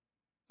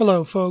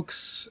Hello,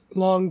 folks.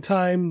 Long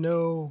time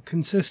no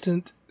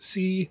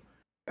consistency.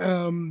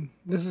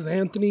 This is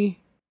Anthony.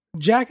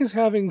 Jack is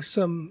having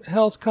some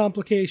health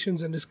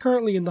complications and is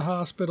currently in the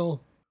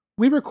hospital.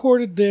 We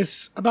recorded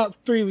this about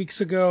 3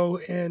 weeks ago,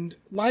 and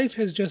life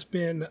has just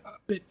been a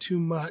bit too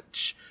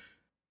much.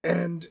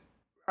 And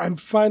I'm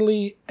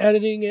finally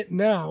editing it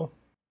now.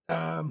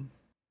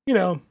 You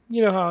know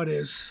how it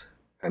is.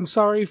 I'm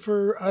sorry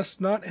for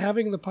us not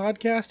having the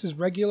podcast as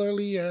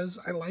regularly as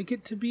I like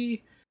it to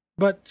be.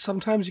 But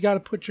sometimes you got to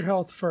put your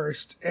health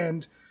first.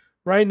 And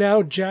right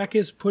now, Jack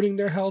is putting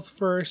their health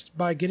first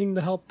by getting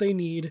the help they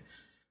need.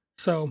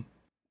 So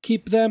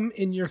keep them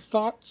in your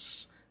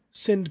thoughts.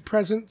 Send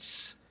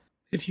presents.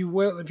 If you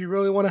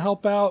really want to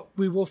help out,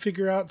 we will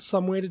figure out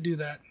some way to do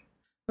that.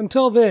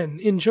 Until then,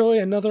 enjoy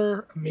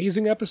another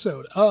amazing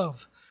episode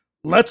of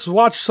Let's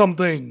Watch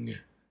Something.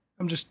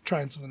 I'm just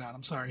trying something out.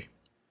 I'm sorry.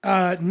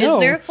 No. Is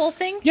there a full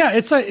thing? Yeah,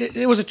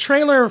 it was a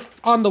trailer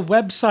on the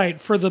website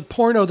for the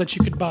porno that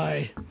you could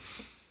buy.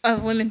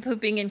 Of women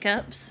pooping in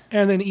cups?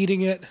 And then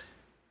eating it.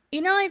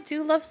 You know, I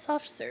do love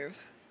soft serve.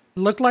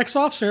 Looked like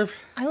soft serve.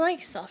 I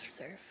like soft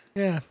serve.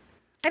 Yeah.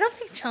 I don't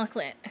like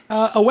chocolate.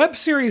 A web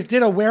series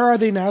did a Where Are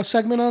They Now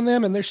segment on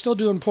them, and they're still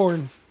doing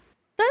porn.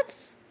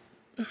 That's...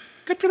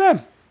 Good for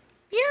them.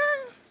 Yeah.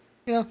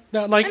 You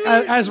know, like,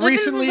 as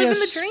recently living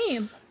the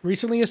dream.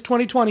 Recently as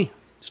 2020.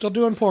 Still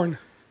doing porn.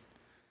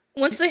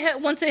 Once it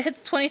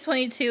hits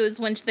 2022 is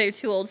when they're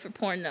too old for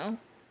porn, though.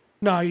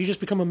 No, you just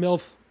become a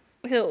MILF.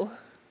 Ew.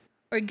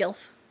 Or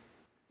gilf.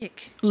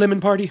 Ick.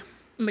 Lemon party.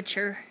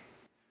 Mature.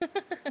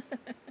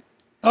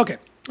 Okay.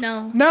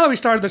 No. Now that we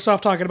started this off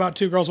talking about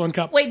Two Girls, One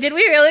Cup. Wait, did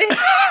we really?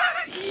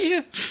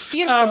 Yeah.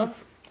 Beautiful.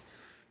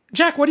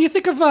 Jack, what do you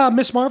think of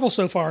Miss Marvel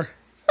so far?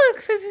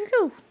 Look.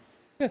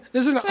 Yeah,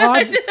 this is an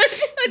odd...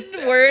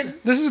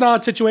 Words. This is an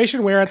odd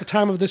situation where at the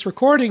time of this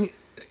recording,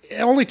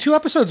 only 2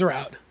 episodes are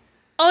out.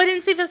 Oh, I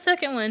didn't see the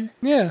second one.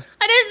 Yeah. There's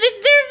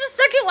a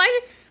second one.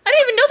 I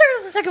didn't even know there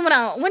was a second one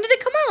out. When did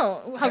it come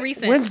out? How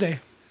recent? Wednesday.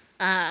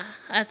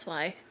 That's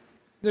why.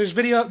 There's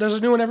a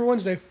new one every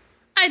Wednesday.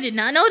 I did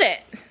not know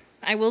that.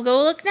 I will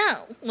go look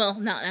now. Well,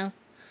 not now.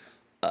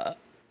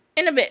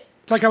 In a bit.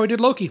 It's like how we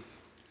did Loki.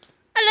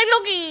 I like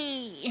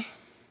Loki.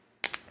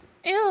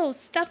 Ew,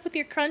 stop with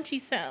your crunchy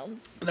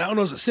sounds. That one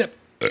was a sip.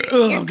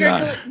 Oh, Your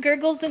God.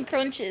 gurgles and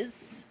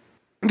crunches.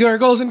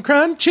 Gurgles and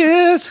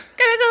crunches.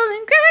 Gurgles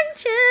and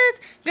crunches.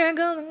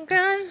 Gurgles and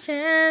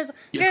crunches.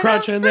 You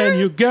crunch and then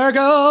you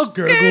gurgle.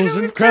 Gurgles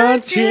and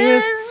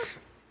crunches.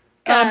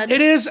 God. It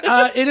is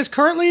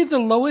currently the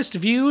lowest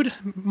viewed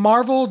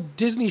Marvel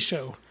Disney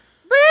show.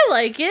 But I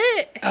like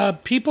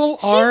it. People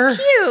She's are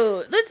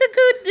cute.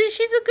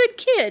 She's a good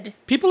kid.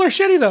 people are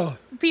shitty though,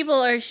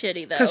 People are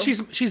shitty though. because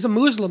she's a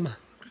Muslim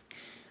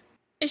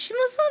Is she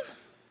Muslim?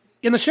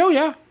 in the show.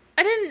 Yeah,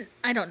 I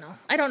don't know.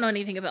 I don't know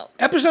anything about.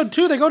 episode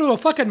 2 they go to a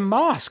fucking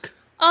mosque.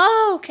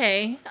 Oh,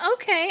 okay.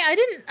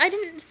 I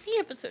didn't see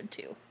episode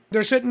 2.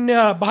 They're sitting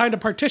behind a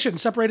partition,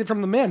 separated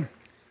from the men,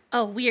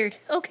 Oh, weird.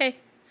 Okay.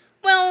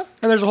 Well,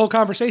 and there's a whole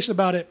conversation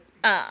about it.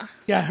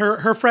 Yeah,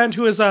 her friend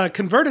who is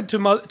converted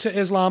to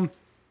Islam,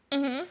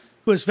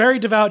 who is very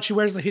devout. She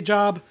wears the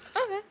hijab.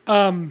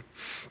 okay.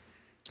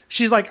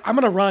 She's like, I'm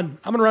gonna run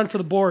for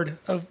the board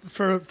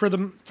for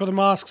the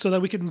mosque so that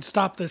we can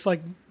stop this.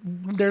 Like,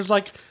 there's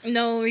like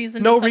No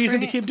reason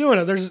to keep doing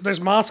it. There's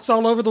mosques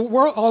all over the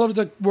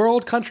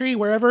world, country,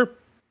 wherever,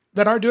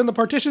 that aren't doing the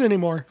partition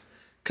anymore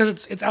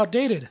because it's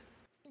outdated.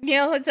 You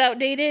know it's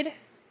outdated?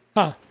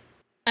 Huh?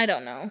 I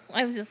don't know.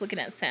 I was just looking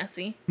at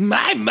Sassy.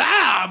 My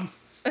mom.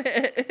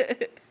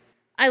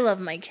 I love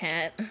my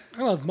cat.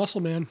 I love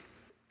Muscle Man.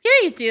 Yeah,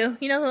 you do.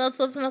 You know who else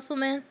loves Muscle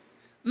Man?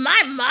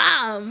 My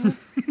mom.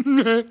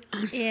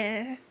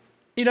 Yeah.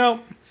 You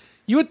know,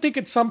 you would think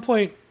at some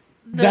point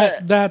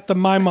that the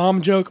my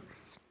mom joke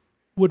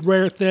would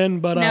wear thin,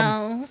 but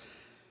No.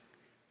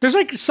 there's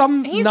like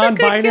some He's a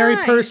non-binary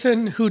good guy.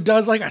 person who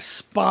does like a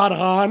spot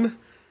on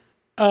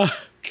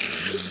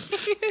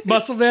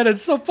Muscle Man.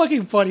 It's so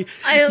fucking funny.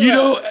 You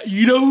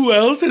know who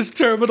else has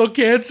terminal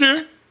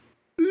cancer?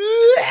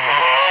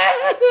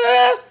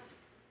 Oh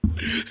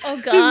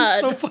It's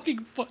God. so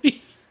fucking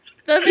funny.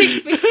 That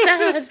makes me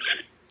sad.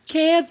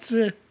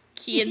 Cancer.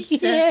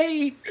 Cancer.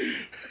 Yay.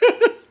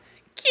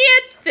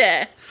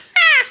 Cancer.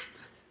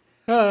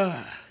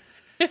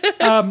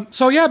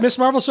 So yeah, Miss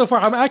Marvel so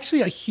far, I'm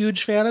actually a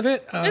huge fan of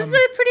it. This is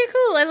pretty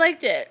cool. I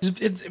liked it.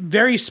 It's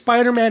very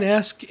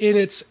Spider-Man-esque in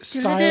its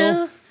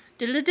style.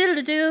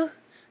 Diddle-doo,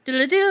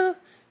 diddle-doo,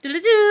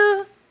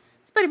 diddle-doo.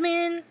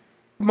 Spider-Man.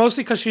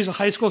 Mostly because she's a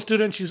high school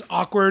student. She's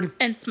awkward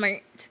And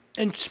smart.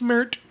 and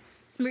smirt.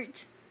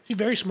 Smirt. She's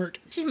very smirt.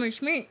 She's more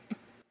smart.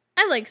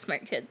 I like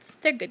smart kids.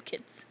 They're good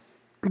kids.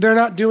 They're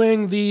not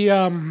doing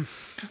the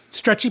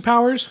stretchy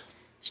powers.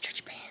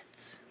 Stretchy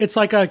pants. It's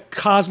like a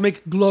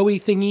cosmic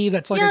glowy thingy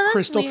that's like Yeah, a that's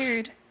crystal.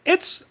 weird.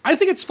 I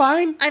think it's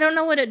fine. I don't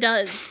know what it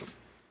does.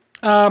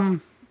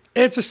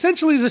 It's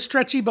essentially the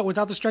stretchy, but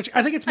without the stretchy.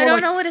 I think it's more I don't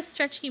like know what a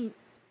stretchy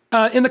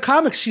in the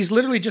comics, she's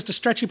literally just a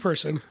stretchy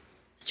person.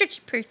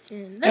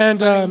 person.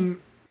 That's funny.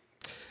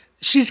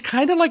 She's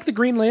kind of like the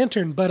Green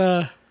Lantern,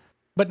 but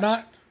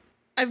not.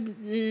 I've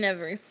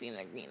never seen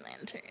a Green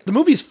Lantern. The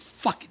movie's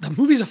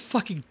a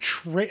fucking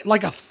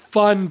like a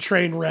fun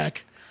train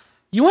wreck.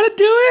 You want to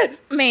do it?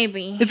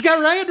 Maybe. It's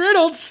got Ryan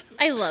Reynolds.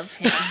 I love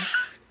him.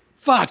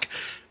 Fuck.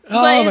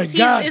 Oh But my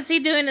god. Is he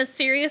doing a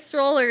serious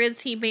role or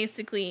is he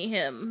basically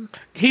him?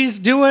 He's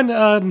doing.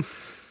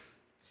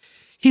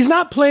 He's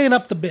not playing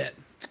up the bit.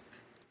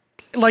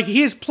 Like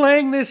he is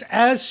playing this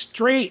as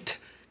straight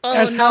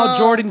as Hal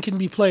Jordan can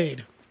be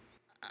played.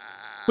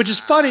 Which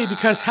is funny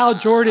because Hal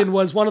Jordan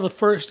was one of the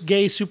first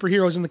gay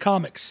superheroes in the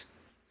comics.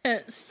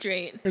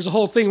 Straight. There's a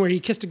whole thing where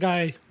he kissed a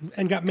guy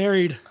and got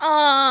married.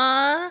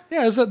 Aww.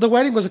 Yeah, the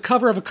wedding was a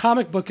cover of a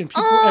comic book, and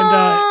people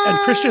and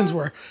Christians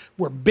were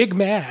big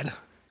mad.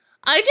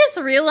 I just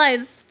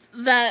realized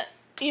that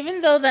even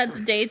though that's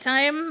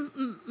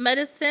daytime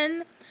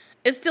medicine,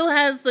 it still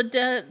has the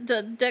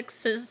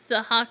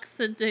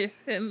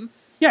deoxyribonucleic.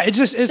 Yeah, it's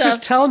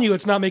just telling you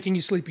it's not making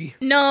you sleepy.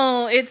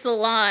 No, it's a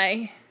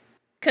lie.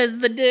 Because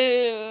the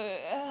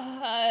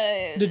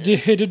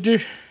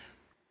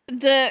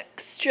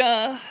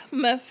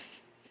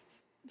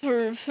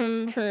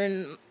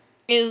dextromethorphan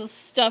is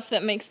stuff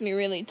that makes me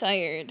really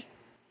tired.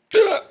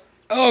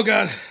 Oh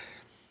god.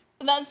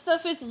 That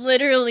stuff is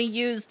literally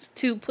used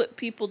to put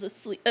people to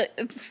sleep,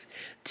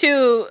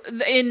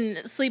 in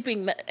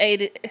sleeping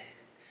aids.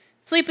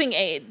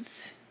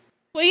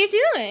 What are you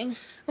doing?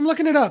 I'm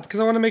looking it up because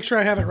I want to make sure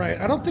I have it right.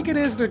 I don't think it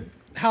is the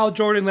Hal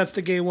Jordan that's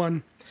the gay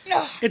one.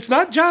 It's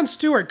not Jon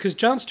Stewart because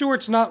Jon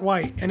Stewart's not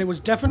white, and it was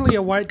definitely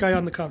a white guy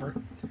on the cover.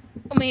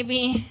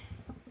 Maybe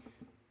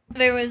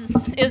there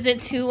was. Is it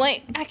too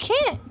late? I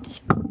can't.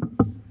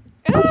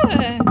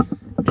 Ugh.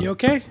 Are you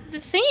okay?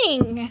 The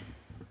thing.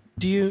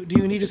 Do you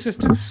need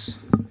assistance?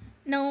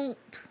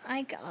 Nope,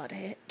 I got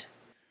it.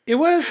 It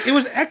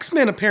was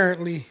X-Men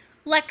apparently.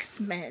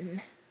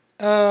 Lexmen.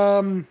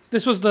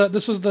 This was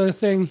the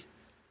thing.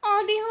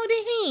 Oh, they hold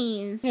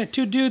hands. Yeah,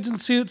 two dudes in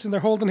suits and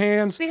they're holding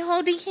hands. They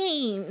hold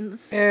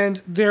hands.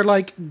 And they're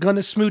like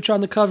gonna smooch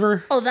on the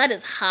cover. Oh, that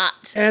is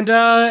hot. And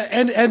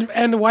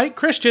white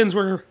Christians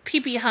were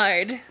Pee-pee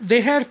hard.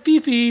 They had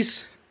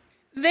fifis.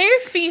 Their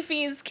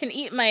fifis can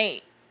eat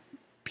my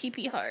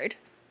pee-pee hard.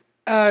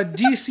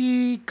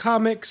 DC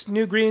Comics,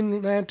 New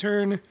Green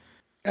Lantern,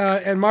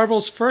 and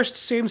Marvel's first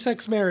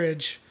same-sex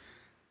marriage.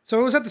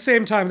 So it was at the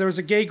same time. There was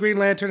a gay Green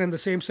Lantern and the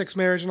same-sex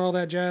marriage and all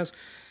that jazz.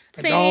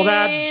 And all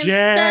that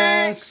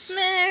jazz. Same-sex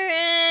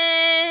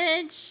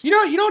marriage.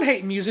 You don't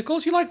hate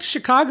musicals. You liked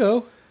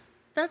Chicago.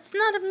 That's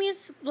not a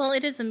musical. Well,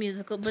 it is a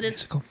musical, but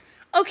it's... Musical.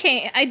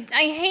 Okay, I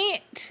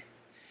hate...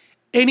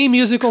 Any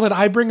musical that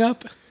I bring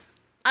up?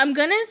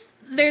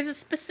 There's a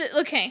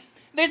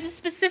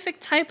specific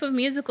type of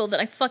musical that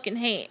I fucking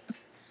hate.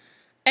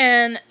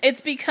 And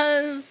it's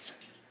because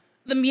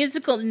the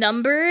musical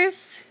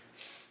numbers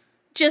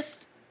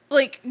just,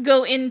 like,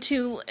 go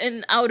into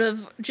and out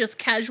of just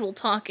casual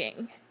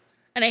talking.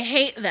 And I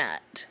hate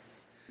that.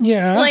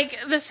 Yeah. Like,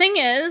 the thing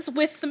is,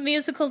 with the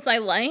musicals I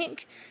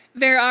like,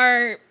 there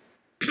are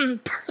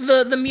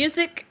the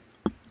music,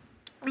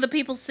 the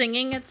people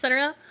singing,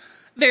 etc.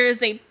 There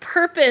is a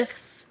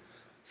purpose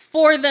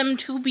for them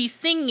to be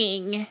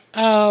singing.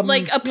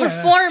 Like a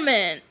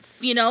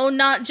performance,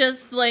 not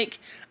just like,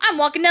 I'm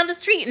walking down the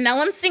street and now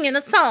I'm singing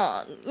a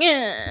song.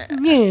 Yeah.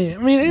 Yeah.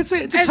 I mean, it's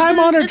a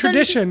time-honored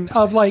tradition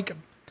of, like,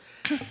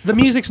 the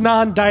music's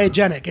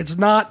non-diegetic. It's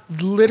not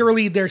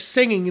literally they're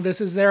singing.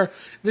 This is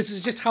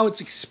just how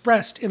it's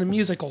expressed in a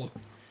musical.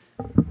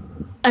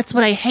 That's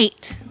what I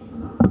hate.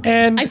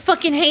 And I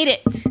fucking hate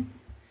it.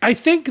 I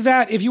think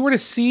that if you were to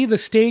see the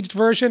staged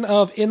version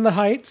of In the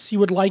Heights, you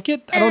would like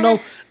it. I don't know.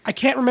 I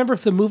can't remember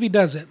if the movie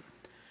does it.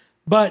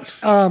 But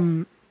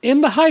In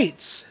the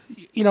Heights,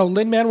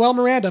 Lin-Manuel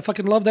Miranda, I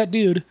fucking love that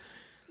dude.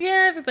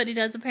 Yeah, everybody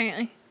does,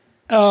 apparently.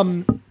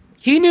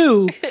 He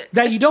knew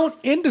that you don't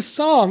end a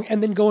song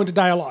and then go into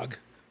dialogue.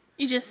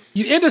 You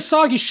end a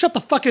song, you shut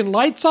the fucking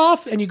lights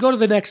off, and you go to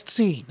the next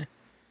scene.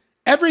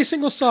 Every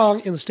single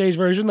song, in the stage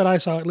version that I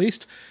saw at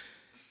least,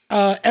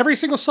 every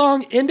single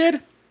song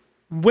ended,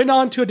 went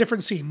on to a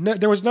different scene. No,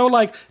 there was no,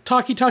 like,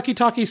 talkie,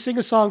 sing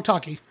a song,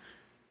 talkie.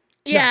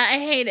 Yeah, no. I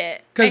hate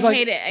it. I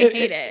hate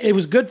it. It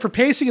was good for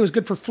pacing. It was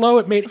good for flow.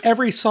 It made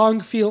every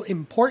song feel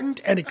important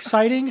and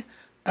exciting.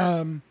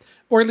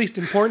 Or at least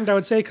important, I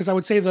would say, because I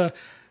would say the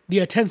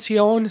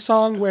Atención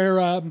song where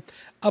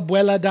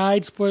Abuela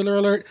died, spoiler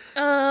alert.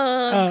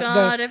 Oh,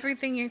 God,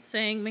 everything you're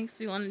saying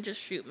makes me want to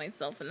just shoot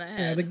myself in the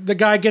head. Yeah, the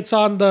guy gets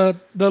on the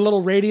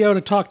little radio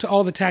to talk to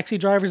all the taxi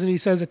drivers, and he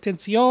says,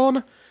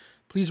 Atención,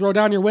 please roll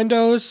down your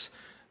windows.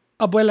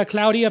 Abuela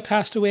Claudia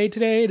passed away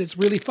today, and it's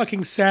really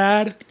fucking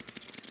sad.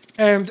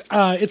 And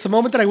it's a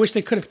moment that I wish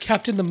they could have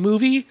kept in the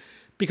movie,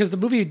 because the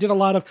movie did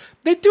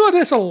they do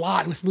this a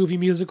lot with movie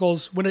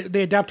musicals when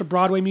they adapt a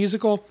Broadway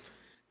musical,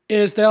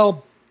 is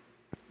they'll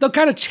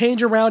kind of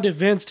change around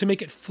events to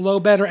make it flow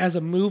better as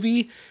a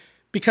movie,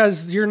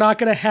 because you're not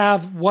going to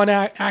have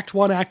act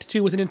one, act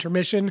two with an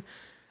intermission.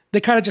 They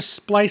kind of just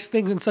splice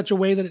things in such a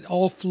way that it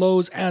all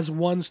flows as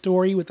one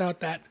story without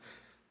that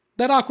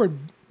awkward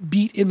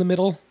beat in the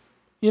middle.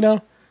 You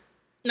know?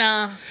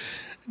 Nah.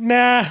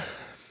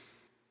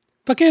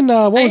 Fucking,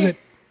 what was it?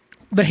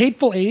 The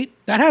Hateful Eight?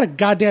 That had a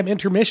goddamn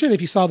intermission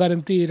if you saw that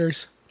in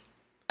theaters.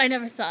 I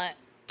never saw it.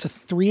 It's a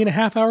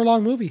 3.5 hour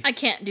long movie. I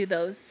can't do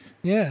those.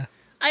 Yeah.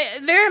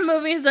 There are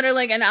movies that are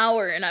like an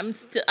hour, and I'm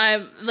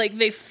like,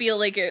 they feel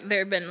like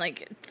they've been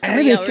like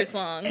 3 hours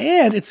long.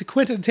 And it's a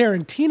Quentin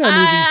Tarantino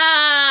movie.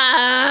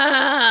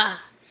 I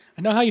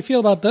know how you feel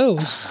about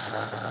those.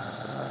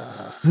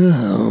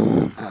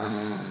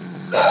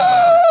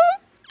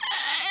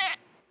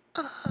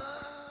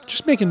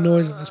 Just making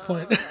noise at this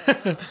point.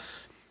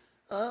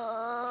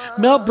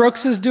 Mel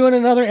Brooks is doing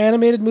another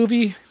animated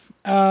movie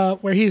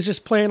where he's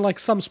just playing like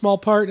some small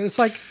part. It's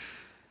like,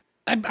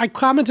 I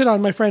commented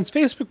on my friend's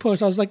Facebook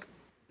post. I was like,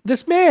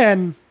 this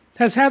man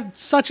has had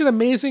such an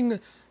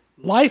amazing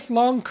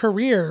lifelong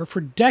career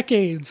for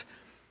decades.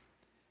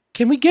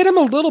 Can we get him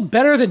a little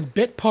better than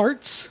bit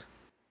parts?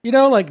 You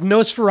know, like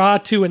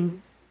Nosferatu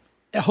and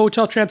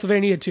Hotel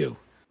Transylvania 2.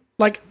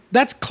 Like,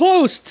 that's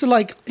close to,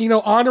 like, you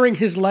know, honoring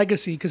his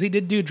legacy, because he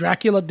did do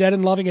Dracula Dead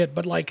and Loving It,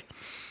 but, like,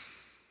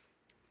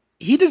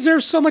 he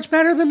deserves so much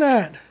better than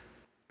that.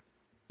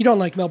 You don't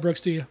like Mel Brooks,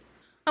 do you?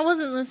 I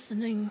wasn't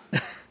listening.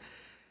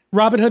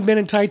 Robin Hood Men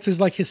in Tights is,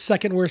 like, his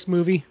second worst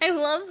movie. I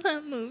love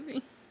that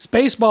movie.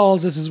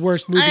 Spaceballs is his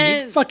worst movie.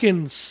 It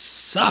fucking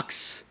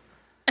sucks.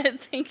 I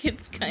think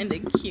it's kind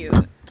of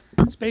cute.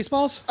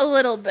 Spaceballs? A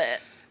little bit.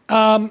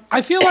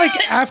 I feel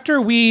like after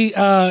we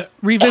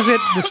revisit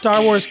the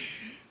Star Wars...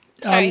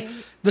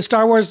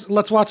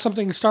 let's watch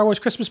something Star Wars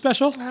Christmas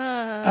special.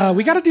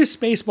 We got to do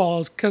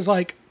Spaceballs because,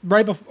 like,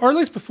 right before, or at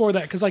least before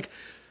that, because, like,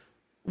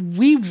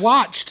 we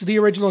watched the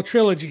original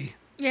trilogy.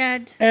 Yeah.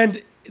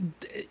 And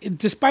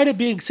despite it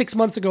being 6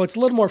 months ago, it's a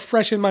little more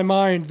fresh in my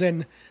mind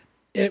than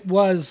it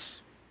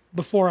was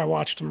before I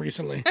watched them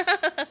recently.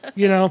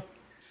 You know,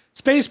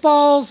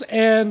 Spaceballs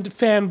and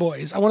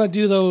Fanboys. I want to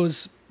do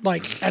those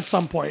like at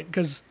some point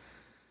because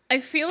I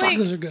feel like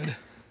those are good.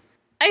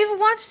 I've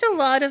watched a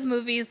lot of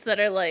movies that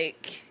are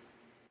like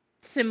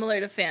similar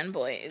to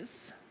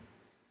Fanboys.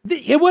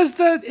 It was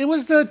the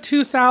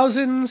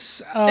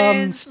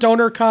 2000s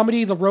stoner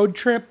comedy, The Road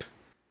Trip,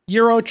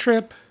 Euro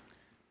Trip,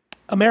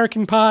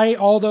 American Pie,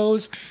 all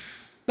those.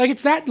 Like,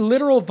 it's that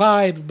literal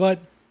vibe, but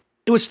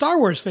it was Star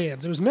Wars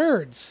fans. It was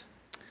nerds.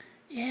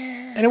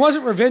 Yeah. And it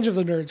wasn't Revenge of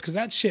the Nerds, because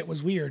that shit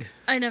was weird.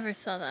 I never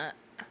saw that.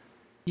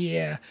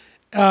 Yeah.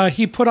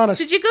 He put on a...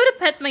 Did you go to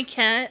Pet My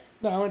Cat?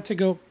 No, I went to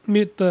go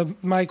mute the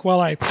mic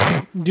while I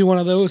do one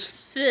of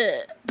those.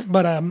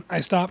 But I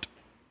stopped.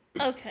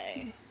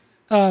 Okay.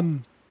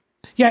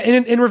 Yeah,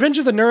 in Revenge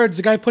of the Nerds,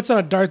 the guy puts on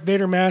a Darth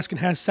Vader mask and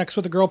has sex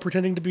with a girl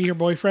pretending to be her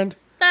boyfriend.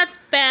 That's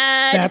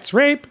bad. That's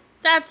rape.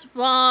 That's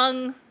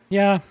wrong.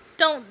 Yeah.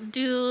 Don't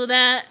do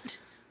that.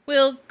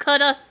 We'll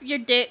cut off your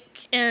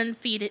dick and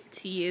feed it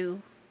to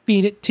you.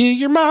 Feed it to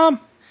your mom.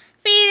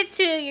 Feed it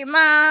to your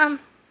mom.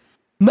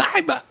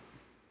 My mom.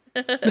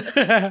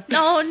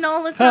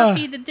 No, let's not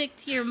feed the dick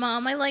to your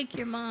mom. I like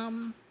your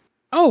mom.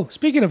 Oh,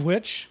 speaking of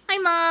which. Hi,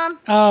 Mom.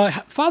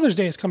 Father's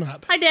Day is coming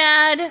up. Hi,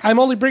 Dad. I'm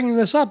only bringing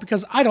this up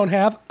because I don't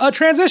have a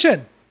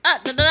transition.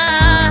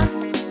 Da-da-da.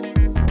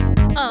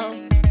 Oh.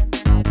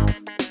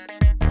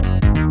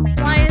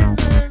 Why is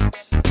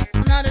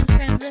it not a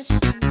transition?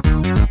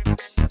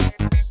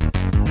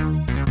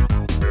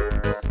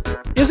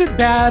 Is it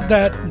bad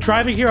that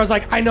driving here, I was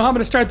like, I know how I'm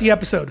going to start the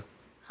episode.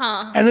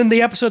 Huh. And then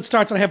the episode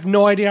starts and I have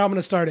no idea how I'm going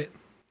to start it.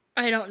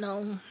 I don't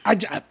know.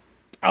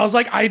 I was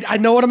like, I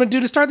know what I'm going to do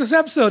to start this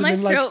episode. My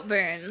and then, throat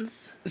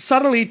burns.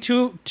 Suddenly,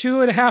 two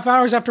and a half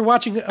hours after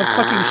watching a fucking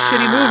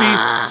shitty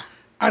movie,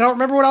 I don't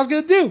remember what I was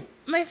going to do.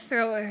 My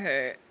throat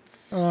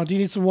hurts. Oh, do you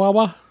need some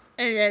Wawa?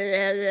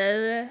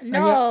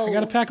 No. I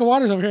got a pack of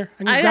waters over here.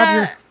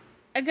 I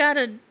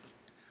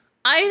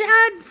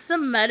had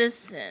some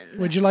medicine.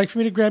 Would you like for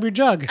me to grab your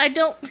jug? I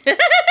don't.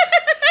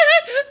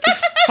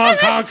 Honk,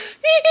 honk.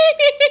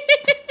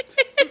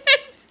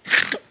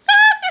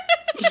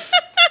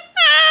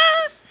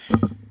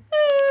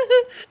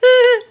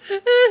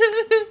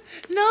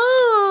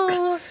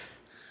 No.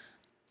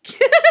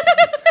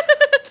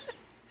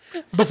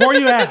 Before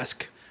you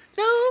ask.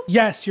 No.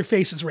 Yes, your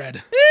face is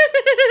red.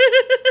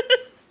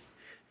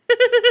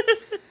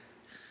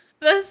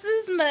 This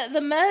is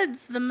the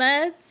meds. The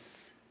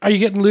meds. Are you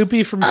getting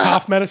loopy from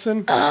cough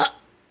medicine?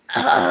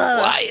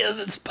 Why is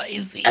it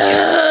spicy? I'm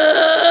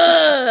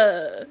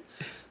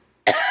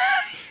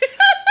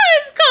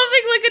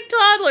coughing like a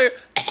toddler.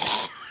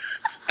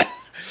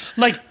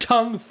 Like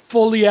tongue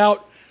fully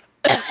out.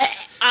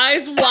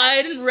 Eyes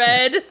wide and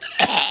red.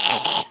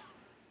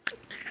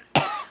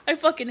 I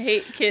fucking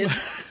hate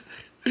kids.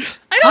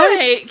 I don't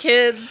hate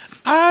kids.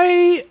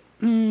 I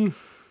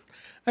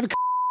have a...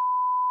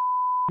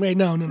 Wait,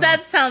 no.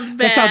 That sounds bad.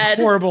 That sounds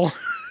horrible.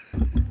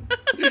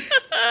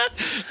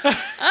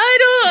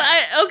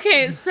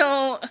 Okay,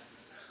 so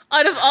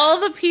out of all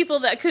the people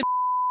that could,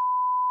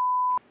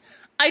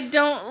 I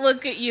don't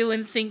look at you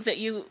and think that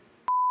you...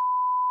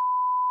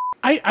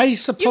 I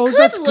suppose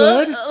that's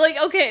good. Like,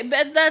 okay,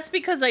 but that's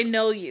because I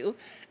know you.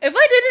 If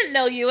I didn't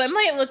know you, I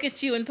might look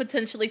at you and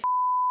potentially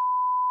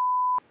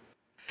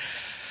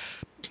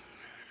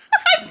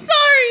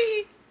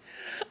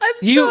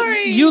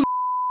sorry. You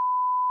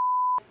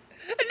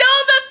No,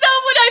 that's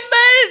not what I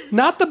meant.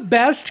 not the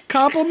best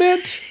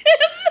compliment.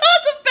 It's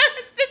not the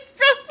best. It's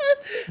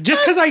probably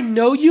Just because I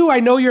know you, I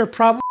know you're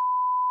probably.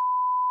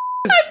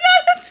 Listen,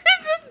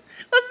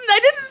 I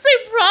didn't say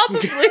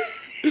probably.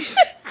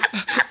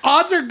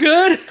 Odds are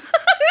good.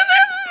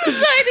 This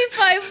is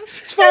 95.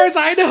 As far as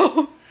I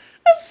know.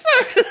 That's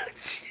far.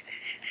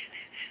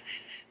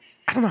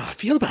 I don't know how I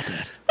feel about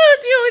that. Oh,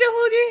 do you want to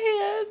hold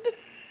your hand?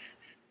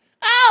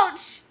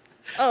 Ouch!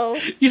 Oh.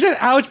 You said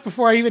ouch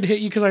before I even hit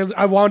you because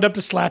I wound up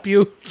to slap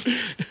you.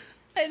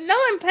 No,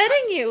 I'm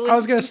petting you. I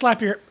was gonna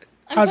slap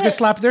gonna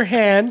slap their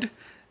hand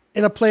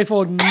in a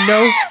playful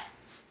no.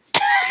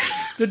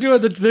 They're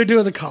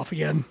doing the cough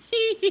again.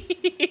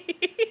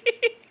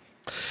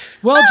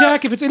 Well,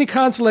 Jack, if it's any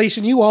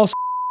consolation, you also.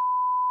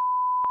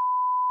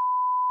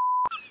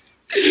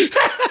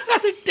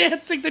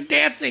 They're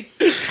dancing.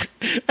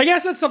 I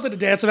guess that's something to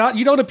dance about.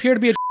 You don't appear to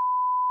be a.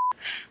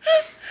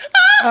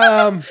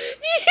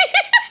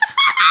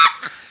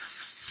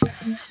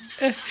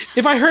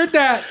 If I heard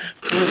that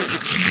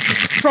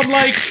from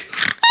like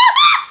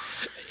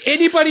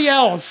anybody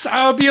else,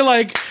 I would be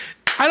like,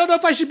 I don't know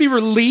if I should be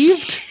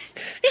relieved.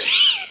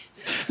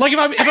 Like if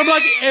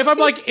I'm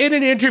like in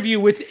an interview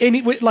with I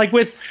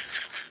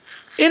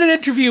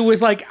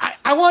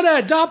want to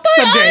adopt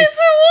someday.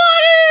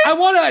 I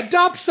want to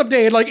adopt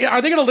someday. Like,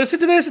 are they going to listen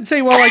to this and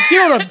say, well, like,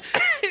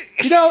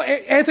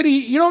 Anthony,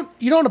 you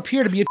don't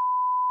appear to be a.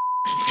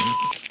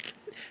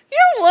 You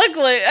don't look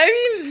like.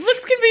 I mean,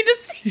 looks can be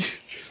deceiving.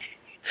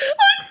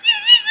 Looks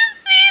can be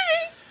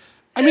deceiving.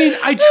 I mean,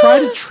 I try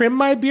to trim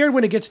my beard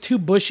when it gets too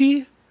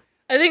bushy.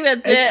 I think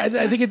that's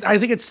it. I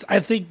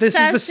think this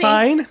is the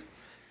sign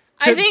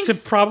to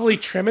probably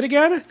trim it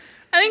again.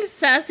 I think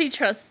Sassy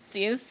trusts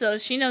you, so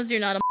she knows you're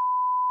not a.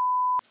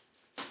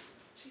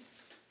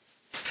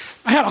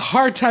 I had a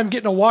hard time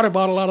getting a water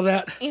bottle out of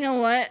that. You know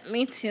what?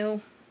 Me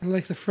too. I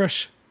like the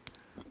fresh.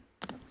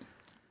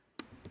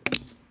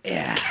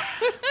 Yeah.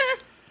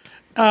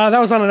 That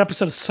was on an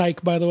episode of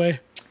Psych, by the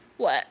way.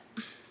 What?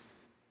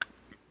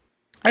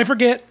 I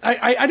forget.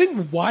 I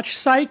didn't watch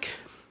Psych.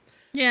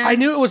 Yeah. I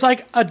knew it was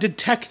like a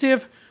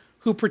detective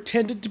who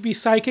pretended to be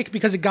psychic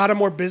because it got him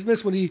more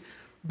business when he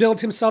billed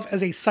himself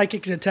as a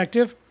psychic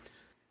detective.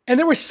 And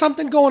there was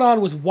something going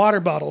on with water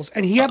bottles,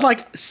 and he had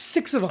like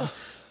 6 of them,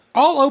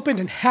 all opened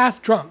and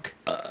half drunk.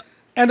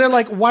 And they're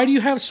like, why do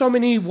you have so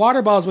many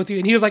water bottles with you?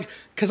 And he was like,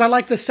 because I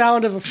like the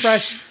sound of a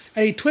fresh,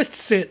 and he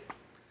twists it,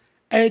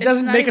 and it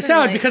doesn't make a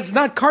sound because it's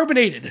not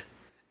carbonated.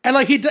 And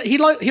like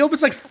he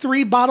opens like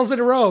 3 bottles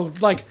in a row.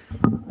 Like,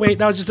 wait,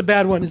 that was just a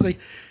bad one. He's like,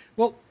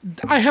 well,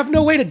 I have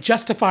no way to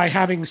justify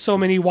having so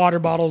many water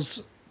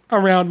bottles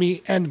around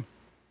me and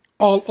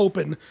all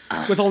open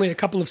with only a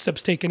couple of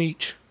sips taken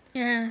each.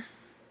 Yeah.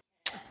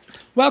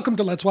 Welcome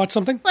to Let's Watch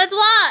Something. Let's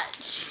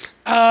watch.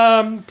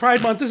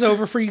 Pride Month is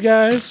over for you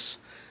guys.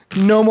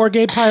 No more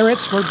gay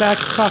pirates. We're back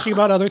to talking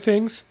about other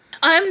things.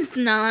 I'm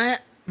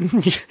not.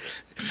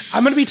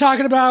 I'm going to be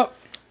talking about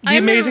The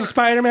Amazing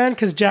Spider-Man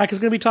because Jack is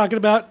going to be talking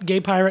about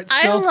gay pirates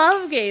still. I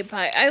love gay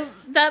pirates.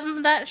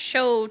 That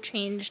show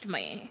changed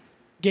me.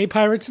 Gay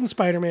pirates and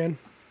Spider-Man.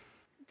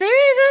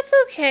 That's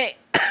okay.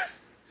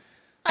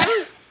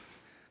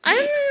 I'm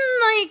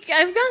like,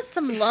 I've got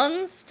some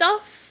lung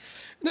stuff.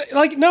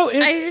 Like, no,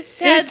 I just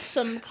had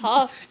some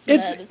cough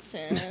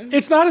medicine.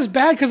 It's not as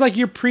bad because, like,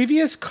 your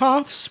previous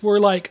coughs were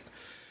like,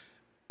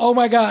 oh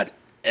my god,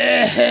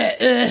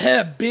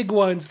 big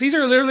ones. These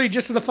are literally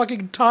just the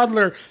fucking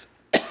toddler.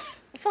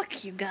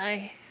 Fuck you,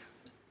 guy.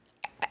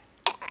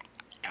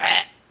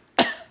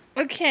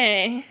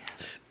 Okay.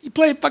 You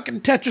playing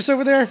fucking Tetris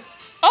over there?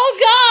 Oh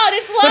god,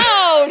 it's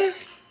loud!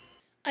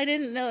 I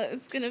didn't know it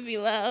was gonna be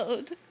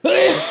loud.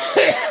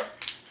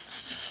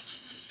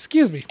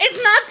 Excuse me.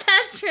 It's not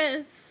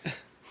Tetris.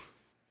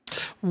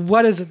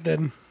 What is it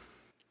then?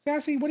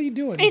 Sassy, what are you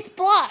doing? It's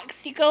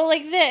blocks. You go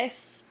like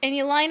this, and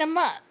you line them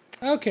up.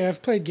 Okay,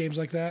 I've played games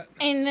like that.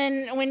 And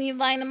then when you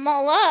line them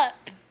all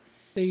up...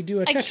 They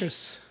do a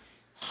Tetris.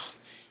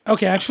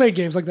 Okay, I've played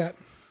games like that.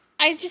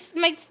 My hands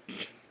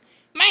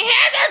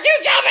are too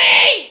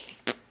chubby!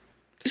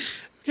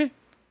 Okay.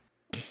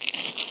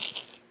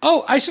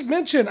 Oh, I should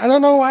mention, I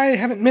don't know why I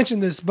haven't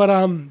mentioned this, but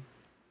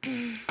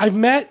I've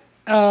met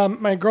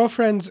my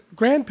girlfriend's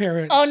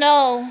grandparents. Oh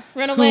no,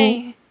 run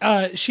away.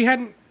 She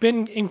hadn't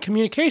been in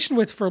communication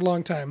with for a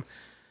long time.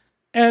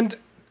 And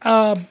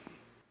when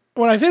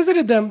I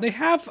visited them, they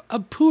have a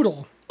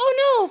poodle.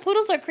 Oh no,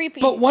 poodles are creepy.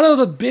 But one of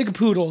the big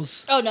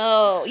poodles. Oh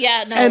no,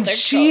 yeah, no. And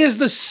she is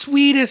the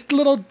sweetest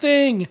little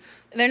thing.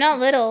 They're not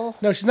little.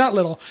 No, she's not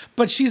little,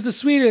 but she's the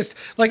sweetest.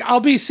 Like, I'll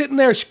be sitting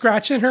there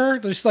scratching her,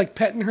 just like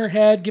petting her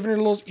head, giving her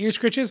little ear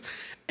scritches.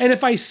 And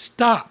if I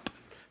stop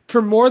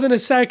for more than a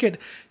second,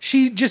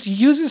 she just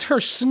uses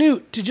her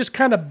snoot to just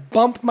kind of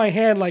bump my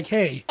hand like,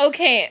 hey,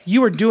 okay, you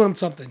were doing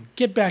something.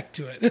 Get back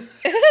to it.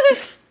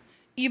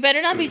 You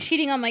better not be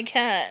cheating on my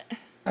cat.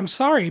 I'm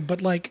sorry,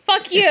 but like,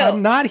 fuck you. If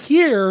I'm not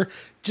here,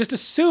 just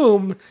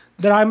assume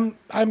that I'm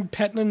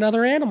petting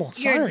another animal.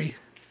 Sorry. You're a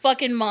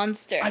fucking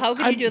monster. How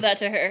could you do that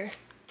to her?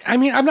 I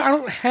mean, I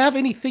don't have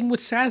anything with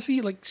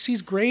Sassy. Like,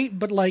 she's great,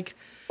 but like,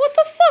 What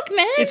the fuck,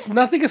 man? it's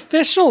nothing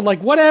official.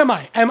 Like, what am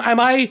I? Am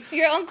I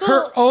Your uncle,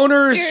 her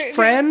owner's your-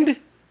 friend?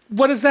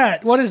 What is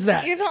that? What is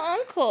that? You're the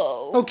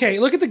uncle. Okay,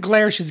 look at the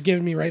glare she's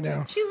giving me right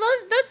now. She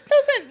loves. That's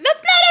not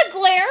a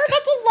glare.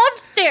 That's a love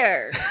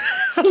stare.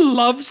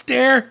 Love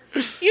stare.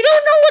 You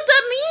don't know what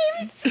that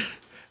means?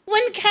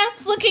 When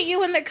cats look at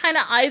you and their kind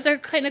of eyes are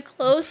kind of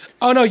closed.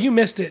 Oh no, you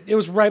missed it. It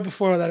was right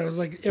before that.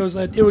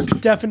 It was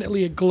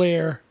definitely a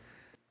glare.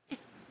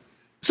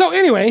 So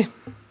anyway,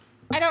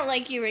 I don't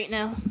like you right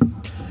now.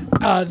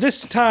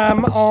 this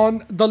time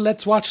on the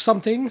Let's Watch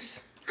Some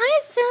Things.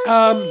 Hi,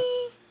 Sassy.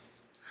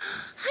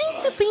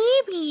 Hi, the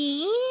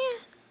baby.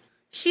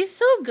 She's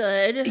so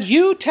good.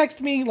 You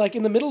text me like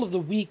in the middle of the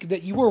week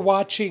that you were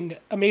watching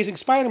Amazing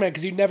Spider-Man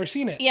because you'd never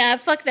seen it. Yeah,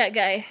 fuck that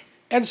guy.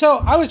 And so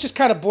I was just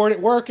kind of bored at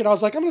work and I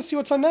was like, I'm going to see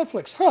what's on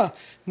Netflix.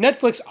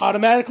 Netflix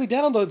automatically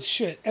downloads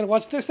shit. And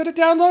what's this that it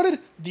downloaded?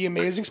 The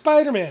Amazing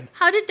Spider-Man.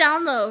 How to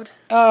download?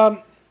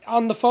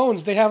 On the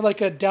phones, they have like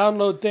a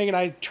download thing and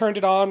I turned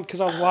it on because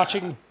I was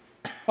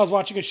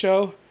watching a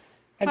show.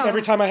 And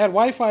every time I had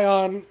Wi-Fi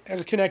on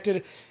and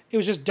connected, it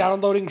was just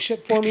downloading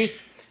shit for me.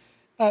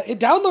 It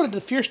downloaded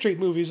the Fear Street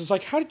movies. It's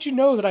like, how did you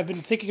know that I've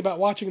been thinking about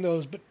watching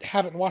those but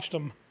haven't watched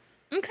them?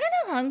 I'm kind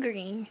of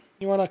hungry.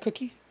 You want a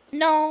cookie?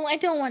 No, I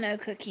don't want a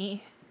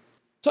cookie.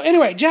 So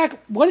anyway, Jack,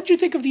 what did you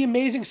think of The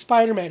Amazing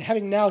Spider-Man,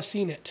 having now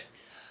seen it?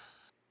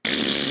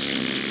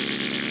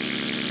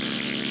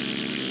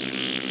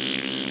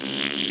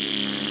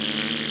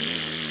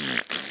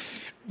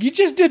 You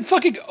just did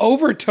fucking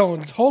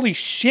overtones. Holy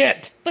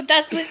shit. But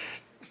that's with...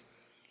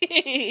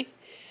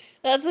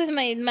 that's with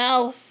my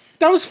mouth.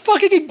 That was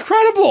fucking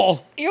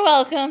incredible. You're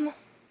welcome.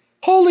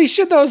 Holy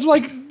shit, that was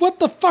like, what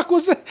the fuck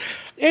was that?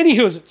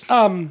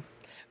 Anywho,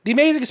 The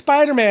Amazing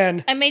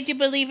Spider-Man, I made you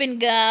believe in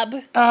Gob.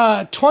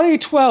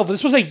 2012.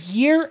 This was a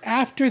year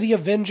after the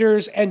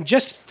Avengers and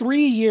just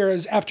 3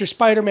 years after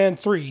Spider-Man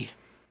 3.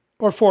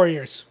 Or 4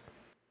 years.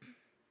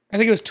 I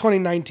think it was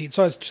 2019.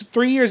 So it's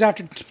 3 years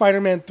after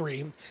Spider-Man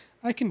 3.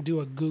 I can do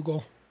a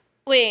Google.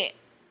 Wait,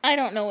 I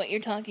don't know what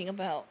you're talking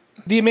about.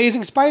 The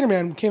Amazing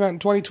Spider-Man came out in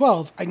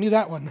 2012. I knew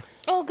that one.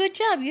 Oh, good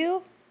job,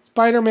 you.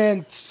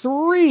 Spider-Man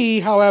 3,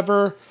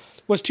 however,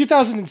 was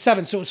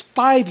 2007. So it was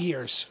 5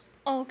 years.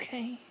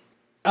 Okay.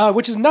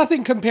 Which is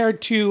nothing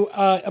compared to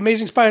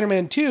Amazing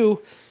Spider-Man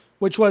 2,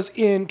 which was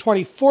in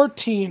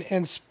 2014,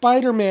 and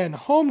Spider-Man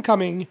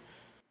Homecoming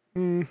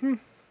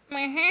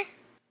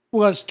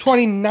was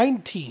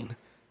 2019.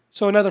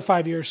 So another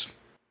 5 years.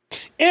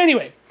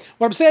 Anyway,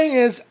 what I'm saying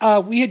is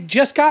we had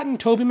just gotten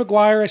Tobey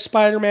Maguire as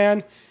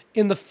Spider-Man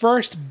in the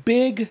first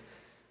big,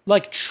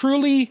 like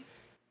truly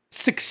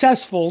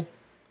successful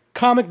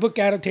comic book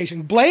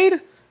adaptation.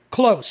 Blade,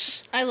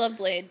 close. I love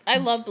Blade. I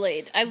love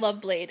Blade. I love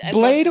Blade.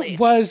 Blade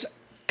was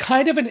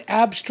kind of an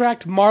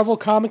abstract Marvel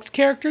Comics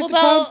character at the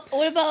time.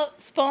 What about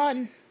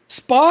Spawn?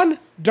 Spawn,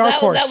 Dark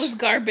Horse. That was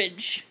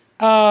garbage.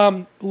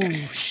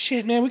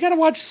 Shit, man, we gotta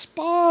watch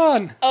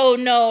Spawn. Oh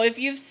no! If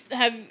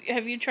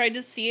have you tried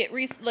to see it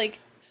like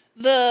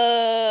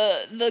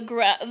the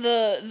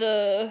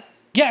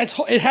Yeah,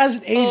 it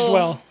hasn't aged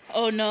well.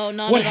 Oh no,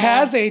 not What at all.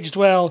 has aged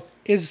well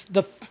is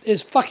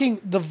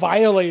fucking the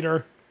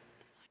Violator.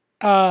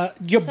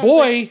 Your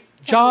boy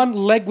John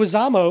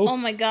Leguizamo. Oh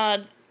my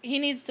god, he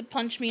needs to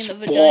punch me in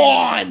the Spawn.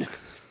 vagina.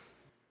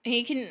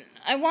 He can.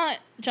 I want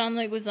John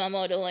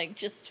Leguizamo to like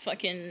just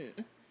fucking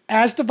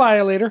As the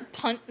Violator.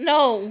 punch.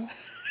 No,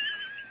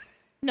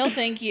 no,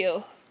 thank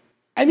you.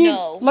 I mean,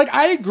 No. like,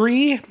 I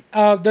agree.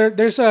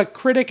 There's a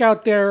critic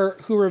out there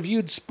who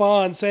reviewed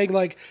Spawn saying,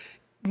 like,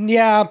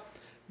 yeah,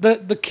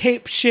 the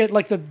cape shit,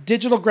 like, the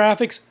digital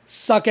graphics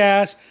suck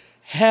ass.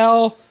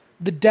 Hell,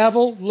 the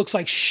devil looks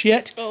like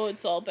shit. Oh,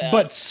 it's all bad.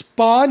 But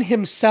Spawn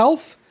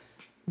himself,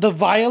 the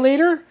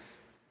Violator,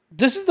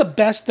 this is the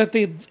best that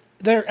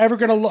they're ever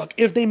going to look.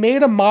 If they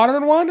made a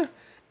modern one,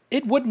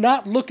 it would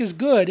not look as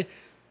good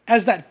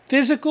as that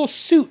physical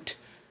suit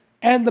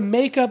and the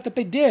makeup that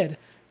they did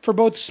for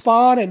both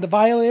Spawn and the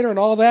Violator and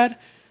all that.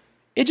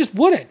 It just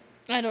wouldn't.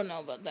 I don't know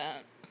about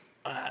that.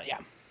 Yeah.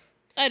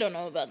 I don't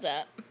know about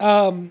that.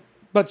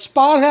 But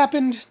Spawn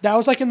happened. That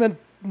was like in the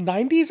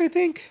 90s, I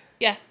think.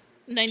 Yeah,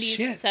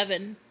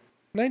 97.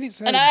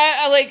 97. And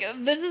I like,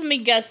 this is me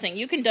guessing.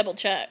 You can double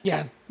check.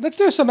 Yeah. Let's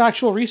do some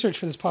actual research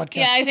for this podcast.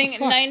 Yeah, I What the think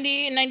fuck?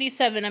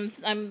 97.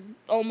 I'm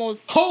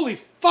almost. Holy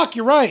fuck,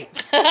 you're right.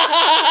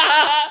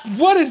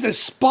 What is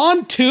this,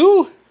 Spawn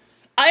 2?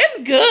 I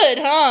am good,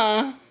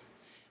 huh?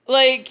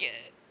 Like,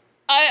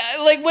 I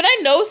like when I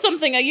know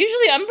something. I'm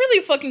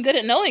really fucking good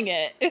at knowing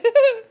it.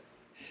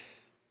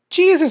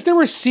 Jesus, there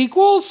were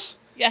sequels?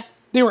 Yeah.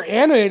 They were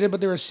animated, but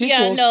there were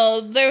sequels. Yeah.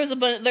 No, there was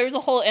a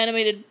whole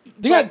animated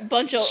They got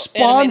bunch of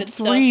Spawn animated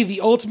 3, stuff.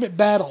 The Ultimate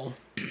Battle.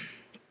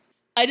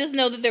 I just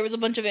know that there was a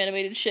bunch of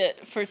animated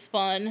shit for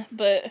Spawn,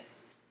 but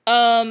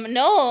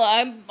no,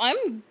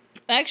 I'm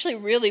actually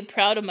really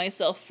proud of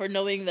myself for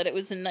knowing that it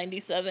was in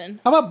 97.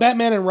 How about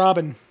Batman and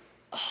Robin?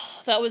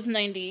 That was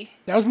 90.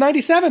 That was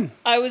 97.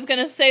 I was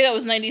gonna say that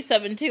was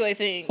 97 too, I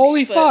think.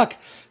 Holy but fuck.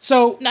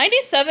 So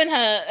 97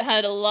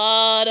 had a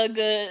lot of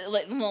good,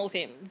 like, well,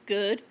 okay,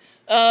 good.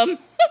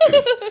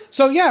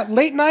 So yeah,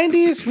 late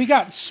 90s, we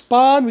got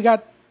Spawn, we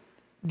got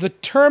The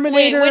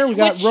Terminator, we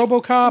got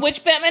RoboCop.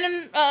 Which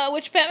Batman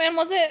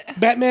was it?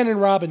 Batman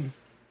and Robin.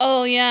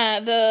 Oh yeah,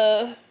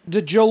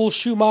 The Joel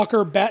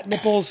Schumacher Bat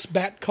Nipples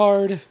Bat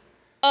Card.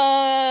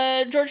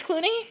 George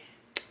Clooney?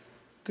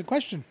 Good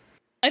question.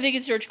 I think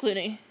it's George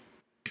Clooney.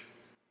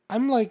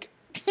 I'm like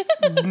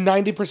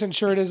 90%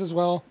 sure it is as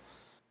well.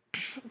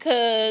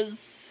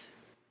 Cause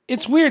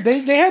it's weird. They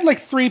had like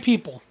 3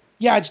 people.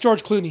 Yeah, it's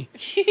George Clooney.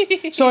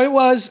 So it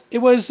was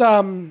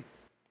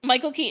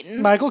Michael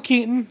Keaton. Michael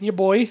Keaton, your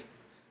boy,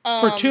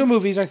 for 2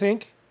 movies, I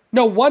think.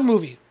 No, 1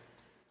 movie.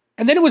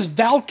 And then it was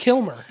Val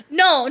Kilmer.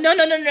 No.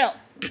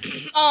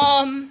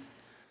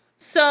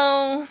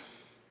 So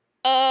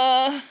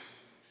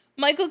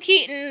Michael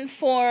Keaton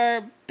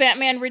for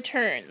Batman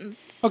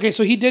Returns. Okay,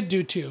 so he did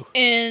do 2.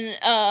 And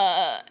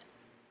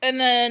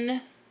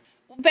then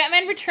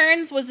Batman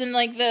Returns was in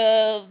like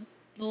the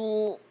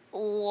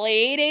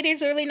late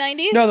 80s, early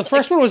 90s? No, the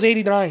first one was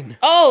 89.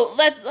 Oh,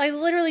 I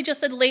literally just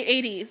said late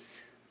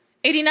 80s.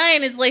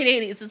 89 is late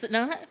 80s, is it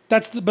not?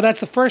 But that's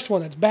the first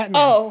one. That's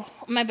Batman. Oh,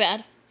 my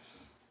bad.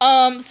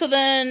 So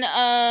then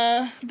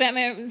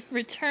Batman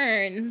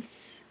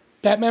Returns.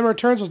 Batman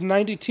Returns was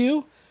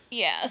 92.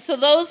 Yeah, so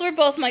those were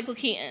both Michael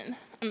Keaton.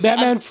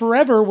 Batman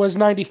Forever was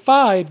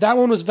 95. That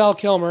one was Val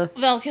Kilmer.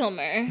 Val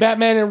Kilmer.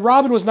 Batman and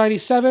Robin was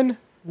 97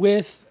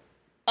 with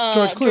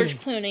George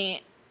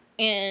Clooney.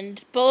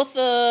 And both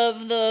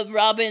of the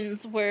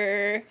Robins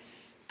were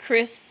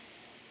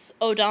Chris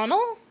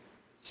O'Donnell?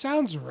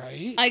 Sounds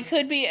right. I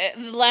could be...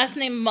 The last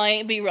name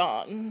might be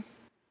wrong.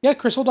 Yeah,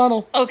 Chris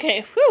O'Donnell.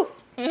 Okay,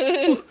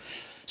 whew.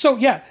 So,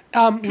 yeah,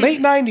 late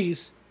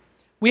 90s,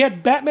 we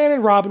had Batman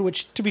and Robin,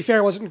 which, to be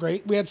fair, wasn't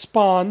great. We had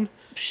Spawn.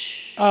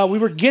 We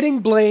were getting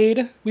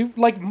Blade.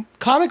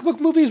 Comic book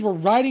movies were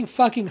riding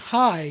fucking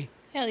high.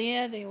 Hell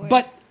yeah, they were.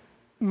 But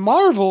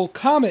Marvel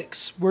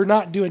comics were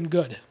not doing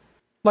good.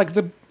 Like,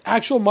 the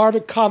actual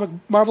Marvel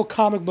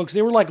comic books,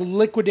 they were, like,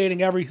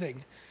 liquidating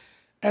everything.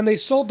 And they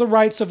sold the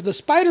rights of the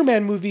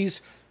Spider-Man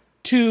movies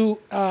to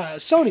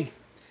Sony.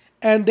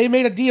 And they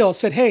made a deal,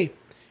 said, hey,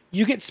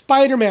 you get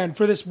Spider-Man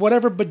for this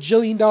whatever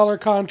bajillion-dollar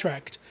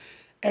contract.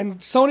 And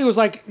Sony was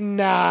like,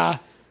 nah,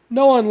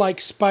 no one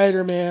likes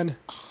Spider-Man.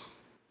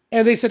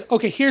 And they said,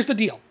 okay, here's the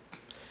deal.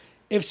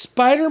 If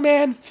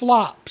Spider-Man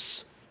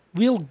flops,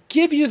 we'll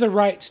give you the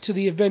rights to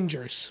the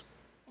Avengers.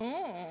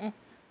 Mm.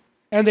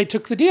 And they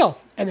took the deal.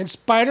 And then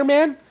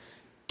Spider-Man,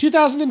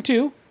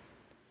 2002,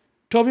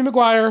 Tobey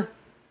Maguire,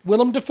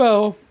 Willem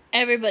Dafoe.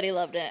 Everybody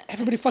loved it.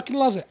 Everybody fucking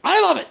loves it.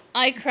 I love it.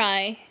 I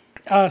cry.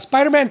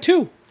 Spider-Man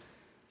 2.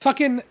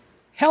 Fucking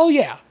hell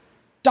yeah.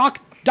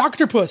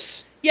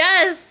 Doctopus.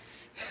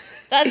 Yes.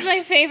 That's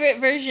my favorite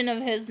version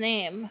of his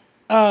name.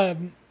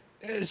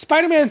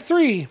 Spider-Man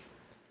 3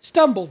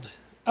 stumbled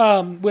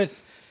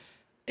with...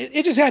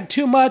 It just had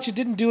too much. It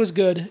didn't do as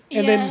good.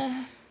 And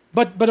then...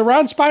 But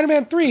around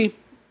Spider-Man 3,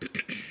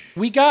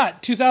 we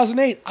got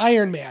 2008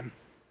 Iron Man.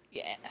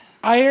 Yeah.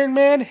 Iron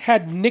Man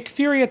had Nick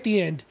Fury at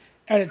the end,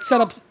 and it set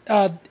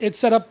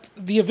up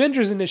the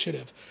Avengers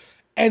Initiative.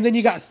 And then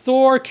you got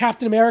Thor,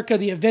 Captain America,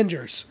 the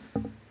Avengers.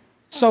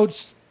 So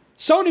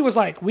Sony was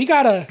like, we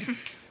gotta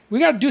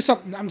do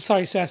something. I'm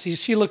sorry, Sassy.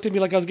 She looked at me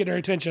like I was getting her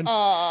attention.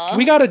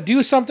 We gotta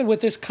do something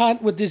with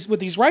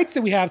these rights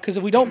that we have, because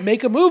if we don't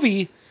make a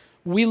movie,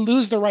 we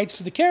lose the rights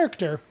to the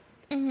character.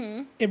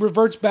 Mm-hmm. It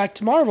reverts back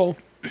to Marvel.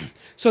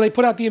 So they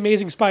put out the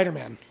Amazing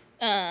Spider-Man.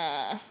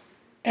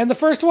 And the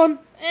first one?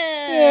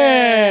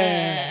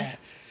 Yeah.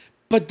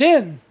 But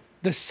then,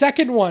 the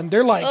second one,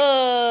 they're like,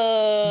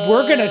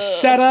 we're going to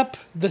set up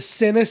the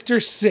Sinister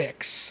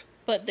Six.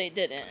 But they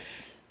didn't.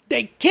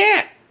 They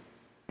can't.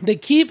 They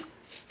keep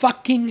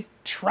fucking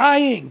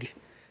trying.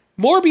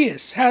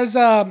 Morbius has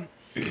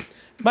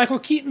Michael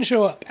Keaton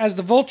show up as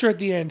the Vulture at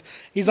the end.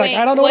 He's like,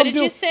 I don't know what to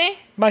do. What did you say?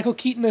 Michael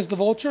Keaton as the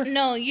Vulture?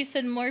 No, you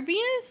said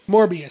Morbius?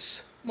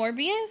 Morbius.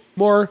 Morbius?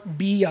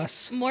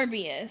 Morbius.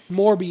 Morbius. Morbius.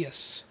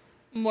 Morbius.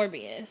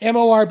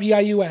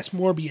 Morbius.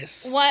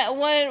 Morbius.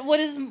 What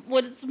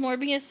is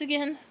Morbius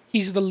again?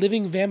 He's the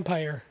living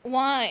vampire.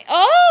 Why?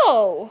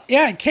 Oh!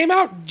 Yeah, it came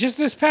out just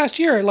this past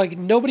year. Like,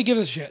 nobody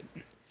gives a shit.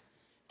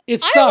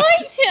 It sucked. I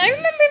liked it. I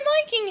remember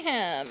liking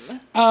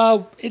him.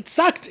 It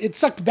sucked. It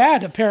sucked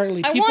bad,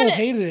 apparently. People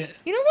hated it.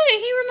 You know what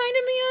he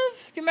reminded me of?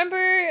 Do you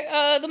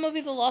remember the movie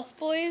The Lost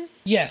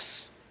Boys?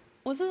 Yes.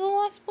 Was it The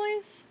Lost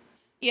Boys?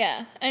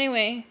 Yeah.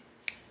 Anyway.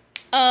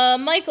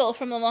 Michael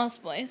from The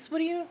Lost Boys. What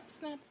do you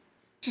snap?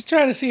 Just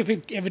trying to see if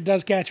it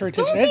does catch her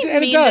attention.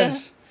 And it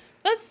does.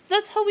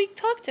 That's how we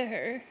talk to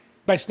her.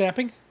 By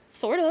snapping?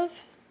 Sort of.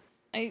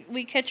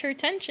 We catch her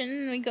attention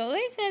and we go,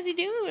 hey, Sassy,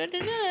 do.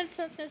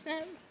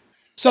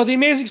 So the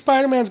Amazing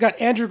Spider-Man's got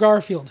Andrew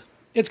Garfield.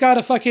 It's got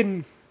a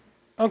fucking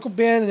Uncle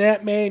Ben and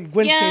Aunt May and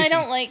Gwen Stacy. Yeah, I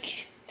don't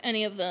like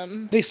any of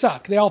them. They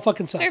suck. They all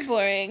fucking suck. They're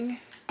boring.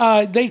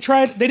 They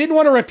didn't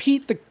want to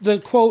repeat the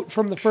quote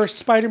from the first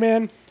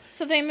Spider-Man.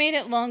 So they made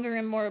it longer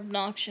and more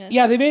obnoxious.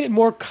 Yeah, they made it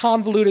more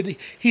convoluted.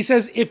 He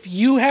says, if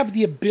you have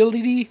the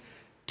ability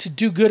to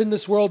do good in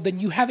this world, then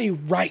you have a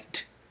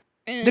right.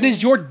 That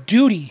is your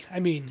duty. I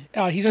mean,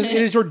 he says, it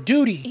is your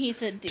duty He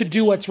said to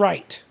do what's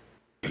right.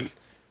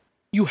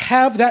 You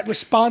have that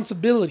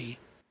responsibility.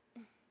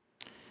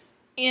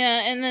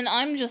 Yeah, and then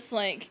I'm just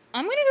like,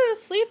 I'm gonna go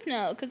to sleep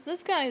now, because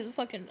this guy is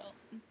fucking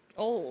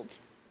old.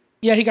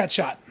 Yeah, he got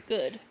shot.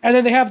 Good. And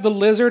then they have the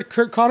Lizard,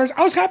 Kurt Connors.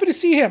 I was happy to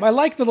see him. I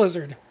like the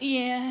Lizard.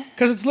 Yeah.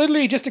 Because it's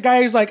literally just a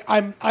guy who's like,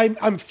 I'm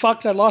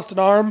fucked. I lost an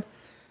arm.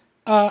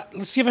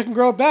 Let's see if I can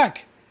grow it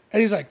back.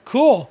 And he's like,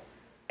 cool.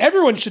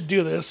 Everyone should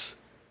do this.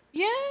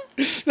 Yeah.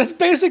 That's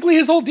basically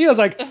his whole deal. It's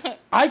like,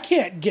 I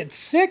can't get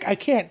sick. I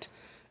can't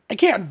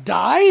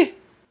die.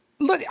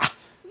 Look,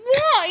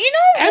 What? You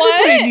know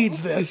what? everybody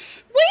needs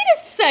this. Wait a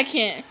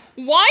second.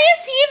 Why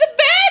is he the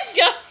bad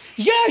guy?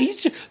 Yeah,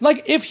 he's just,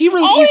 like, if he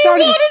really All he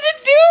started wanted to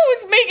do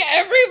was make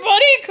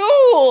everybody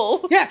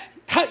cool. yeah,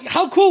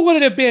 how cool would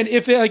it have been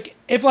if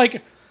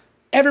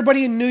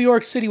everybody in New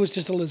York City was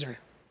just a lizard?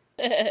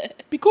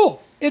 Be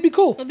cool. It'd be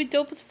cool. That'd be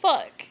dope as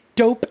fuck.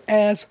 Dope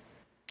as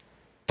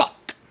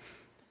fuck.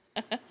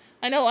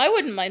 I know, I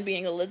wouldn't mind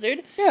being a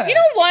lizard. Yeah. You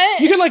know what?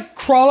 You could like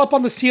crawl up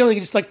on the ceiling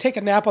and just like take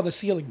a nap on the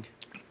ceiling.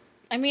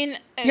 I mean,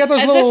 got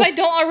those as little- if I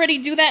don't already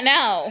do that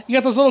now. You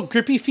got those little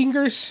grippy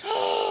fingers.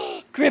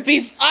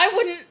 Grippy. I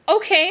wouldn't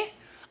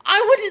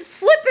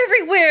slip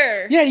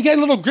everywhere. Yeah, you got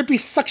little grippy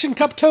suction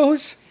cup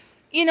toes.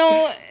 You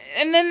know,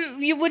 and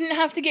then you wouldn't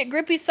have to get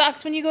grippy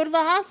socks when you go to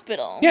the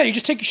hospital. Yeah, you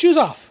just take your shoes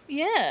off.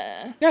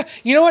 Yeah. Yeah,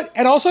 you know what?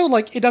 And also,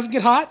 like, it doesn't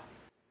get hot.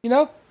 You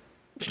know,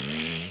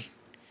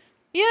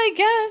 Yeah, I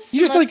guess.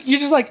 you're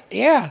just like,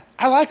 yeah,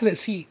 I like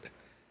this heat.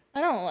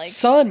 I don't like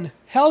Sun,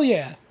 hell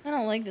yeah. I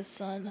don't like the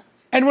sun.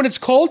 And when it's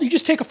cold, you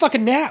just take a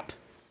fucking nap.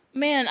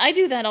 Man, I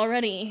do that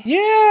already.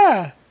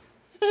 Yeah.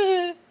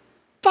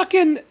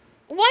 Fucking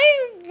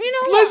Why, you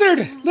know,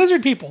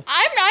 lizard people.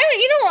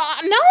 you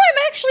know, now I'm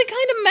actually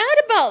kind of mad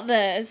about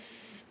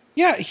this.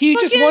 Yeah, he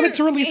just Fucking- wanted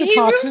to release a he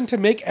toxin to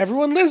make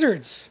everyone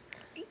lizards.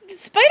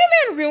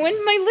 Spider-Man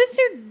ruined my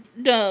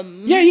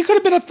lizarddom. Yeah, you could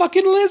have been a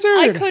fucking lizard.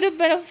 I could have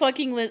been a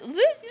fucking lizard.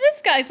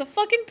 This guy's a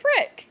fucking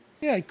prick.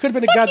 Yeah, he could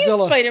have been Fuck a Godzilla.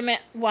 you, Spider-Man.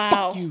 Wow.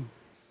 Fuck you.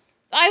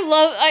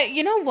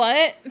 You know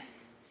what?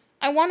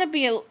 I want to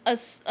be a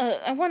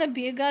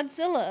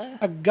Godzilla.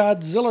 A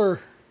Godzilla.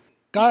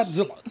 Godzilla.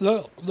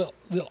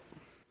 Godzilla.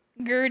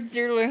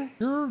 Godzilla.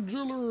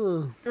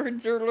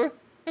 Godzilla.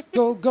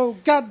 Go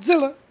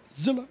Godzilla.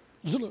 Zilla.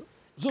 Zilla.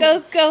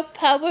 Go, go,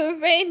 Power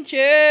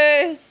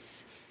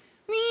Rangers.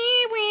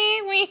 Wee,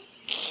 wee, wee.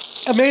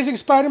 Amazing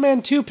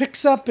Spider-Man 2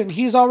 picks up and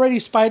he's already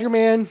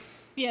Spider-Man.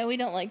 Yeah, we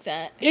don't like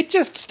that. It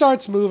just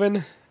starts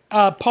moving.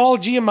 Paul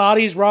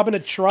Giamatti's robbing a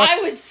truck. I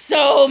was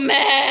so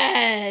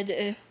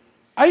mad.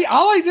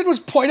 All I did was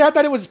point out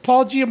that it was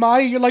Paul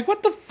Giamatti. You're like,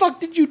 what the fuck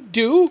did you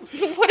do?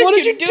 What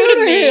did you do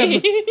to me?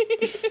 him?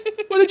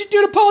 What did you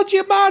do to Paul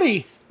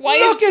Giamatti? Why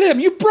Look at him.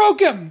 You broke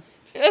him.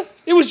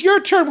 It was your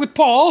turn with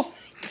Paul.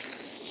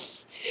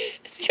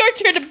 It's your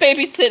turn to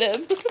babysit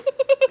him.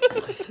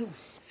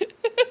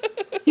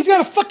 He's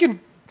got a fucking...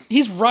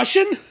 He's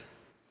Russian.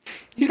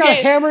 He's got a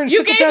hammer and you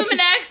sickle gave him tattoo. an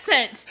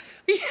accent.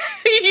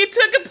 You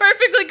took a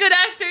perfectly good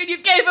actor and you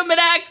gave him an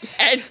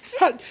accent.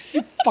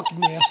 You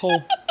fucking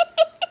asshole.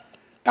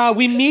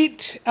 We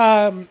meet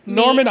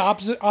Norman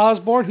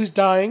Osborn, who's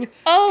dying,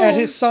 and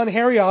his son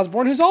Harry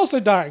Osborn, who's also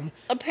dying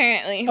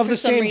Apparently, of for the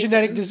some same reason.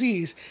 genetic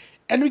disease.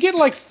 And we get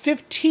like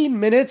 15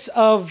 minutes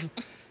of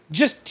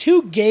just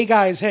two gay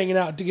guys hanging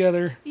out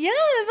together. Yeah,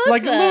 I love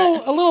Like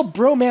that. a little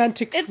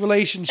bromantic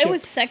relationship. It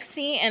was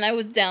sexy, and I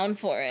was down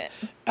for it.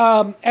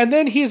 And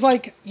then he's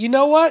like, you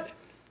know what?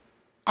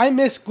 I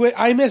miss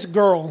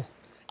girl.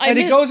 And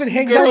he goes and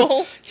hangs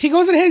out. He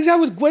goes and hangs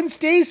out with Gwen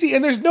Stacy,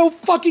 and there's no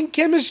fucking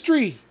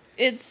chemistry.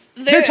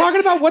 They're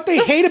talking about what they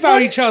hate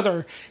about each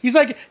other. He's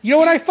like, you know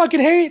what I fucking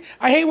hate?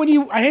 I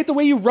hate the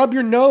way you rub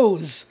your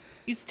nose.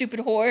 You stupid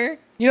whore.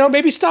 You know,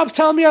 maybe stop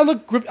telling me I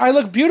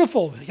look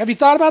beautiful. Have you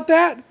thought about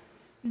that?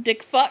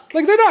 Dick fuck.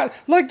 Like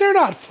they're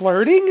not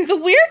flirting. The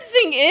weird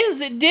thing is,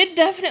 it did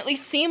definitely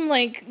seem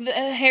like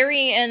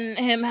Harry and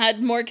him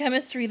had more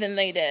chemistry than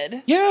they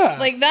did. Yeah.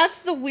 Like,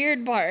 that's the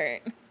weird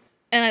part.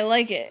 And I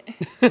like it.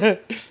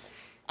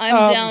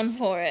 I'm down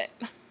for it.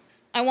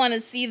 I want to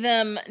see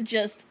them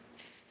just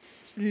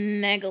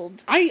snaggled.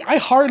 I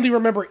hardly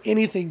remember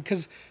anything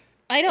because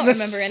I don't the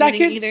remember anything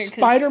second either.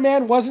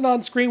 Spider-Man wasn't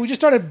on screen, we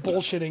just started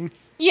bullshitting.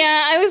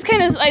 Yeah,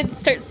 I'd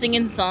start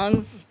singing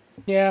songs.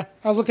 Yeah,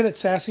 I was looking at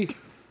Sassy.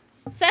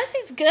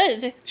 Sassy's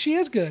good. She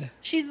is good.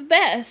 She's the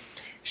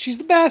best. She's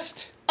the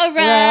best.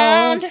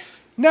 Around.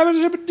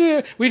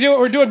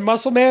 We're doing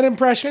Muscle Man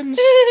impressions.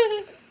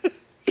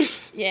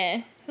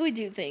 Yeah, we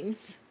do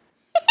things.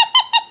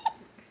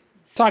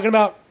 Talking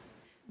about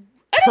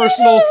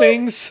personal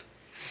things.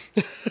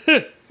 What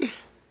did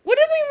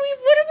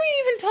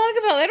we even talk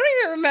about? I don't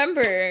even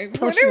remember.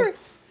 Personal.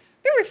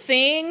 There were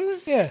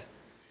things. Yeah.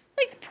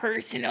 Like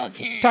personal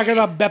things. Talking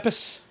about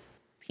Beppis.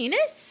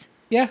 Penis?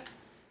 Yeah.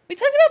 We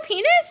talked about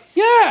penis?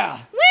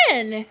 Yeah.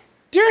 When?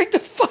 During the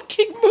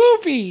fucking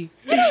movie.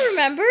 I don't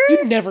remember.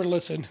 You never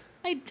listen.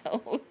 I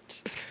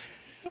don't.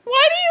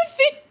 Why do you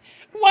think...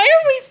 Why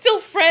are we still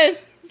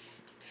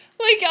friends?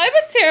 Like, I'm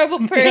a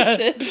terrible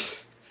person.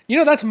 You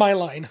know, that's my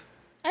line.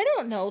 I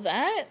don't know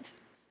that.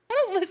 I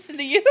don't listen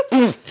to you.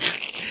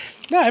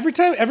 No, every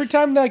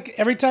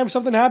time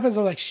something happens,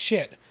 I'm like,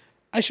 shit,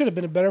 I should have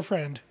been a better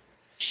friend.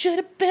 Should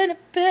have been a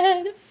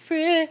better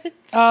friend.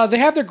 They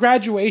have their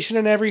graduation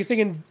and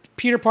everything, and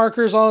Peter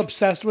Parker is all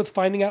obsessed with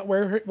finding out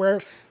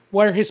where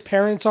his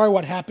parents are,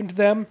 what happened to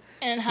them,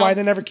 And why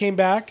they never came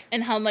back.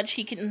 And how much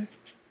he can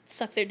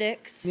suck their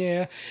dicks.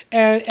 Yeah,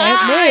 and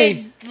Aunt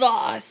May. I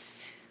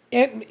lost.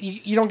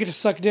 You don't get to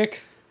suck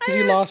dick because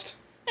you lost.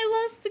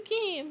 I lost the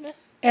game.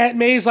 Aunt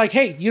May's like,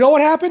 hey, you know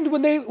what happened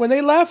when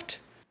they left?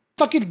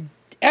 Fucking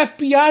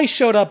FBI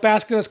showed up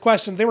asking us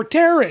questions. They were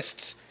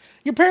terrorists.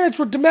 Your parents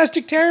were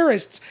domestic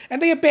terrorists,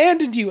 and they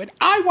abandoned you, and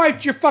I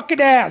wiped your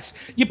fucking ass,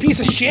 you piece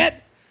of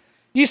shit.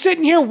 You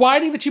sitting here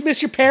whining that you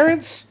miss your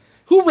parents?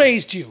 Who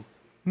raised you?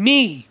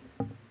 Me.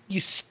 You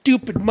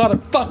stupid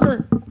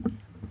motherfucker.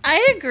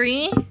 I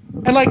agree.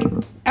 And like,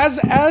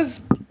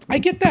 as I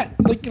get that,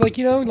 like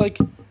you know, like.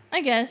 I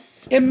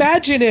guess.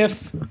 Imagine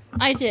if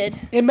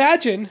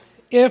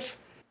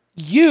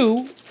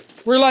you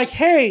were like,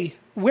 hey,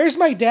 where's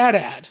my dad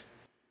at?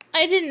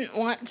 I didn't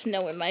want to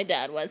know where my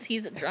dad was.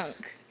 He's a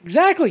drunk.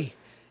 Exactly.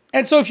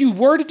 And so if you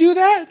were to do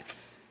that,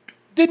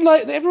 then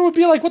like everyone would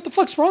be like, what the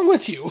fuck's wrong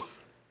with you?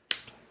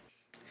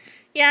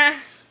 Yeah.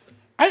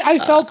 I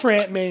felt for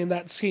Aunt May in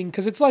that scene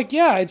because it's like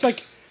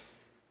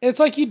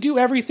you do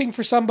everything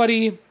for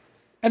somebody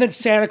and then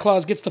Santa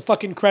Claus gets the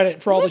fucking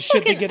credit for all the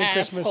shit they get at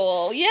Christmas.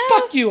 Yeah.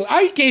 Fuck you.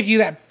 I gave you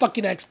that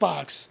fucking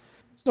Xbox.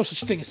 There's no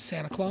such thing as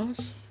Santa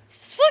Claus.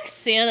 Fuck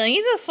Santa.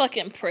 He's a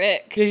fucking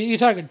prick. You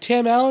talking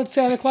Tim Allen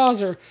Santa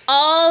Claus or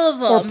all of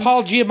them? Or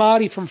Paul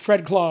Giamatti from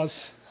Fred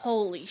Claus?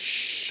 Holy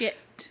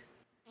shit.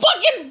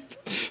 Fucking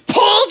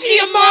Paul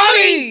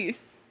Giamatti!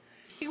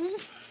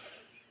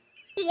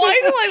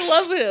 Why do I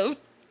love him?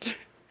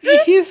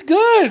 He's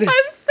good.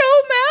 I'm so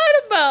mad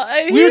about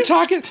it. We were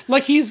talking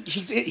like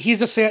he's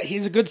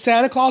a good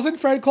Santa Claus in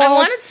Fred Claus. I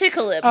want to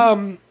tickle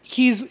him.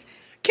 He's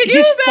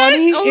imagine?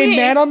 funny Okay. in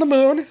Man on the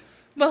Moon.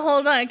 But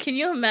hold on, can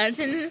you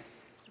imagine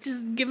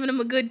just giving him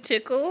a good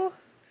tickle?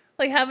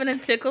 Like having a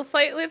tickle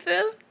fight with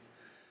him?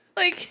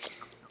 Like,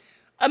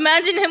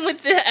 imagine him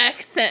with the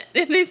accent.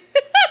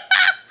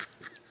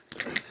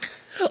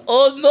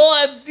 Oh no,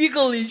 I'm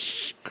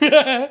ticklish.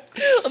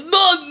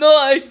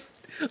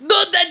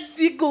 No, that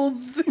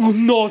tickles.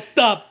 No,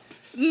 stop.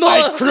 No.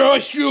 I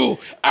crush you.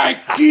 I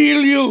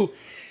kill you.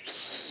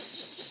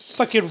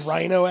 Fucking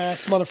rhino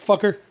ass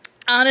motherfucker.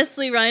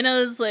 Honestly,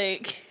 Rhino is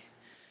like,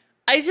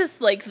 I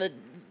just like the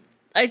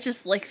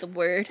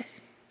word.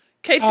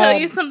 Can I tell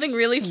you something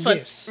really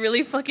yes.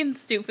 really fucking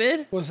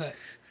stupid? What's that?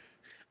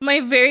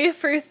 My very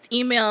first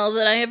email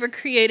that I ever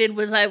created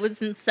was I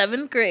was in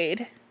 7th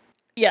grade.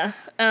 Yeah.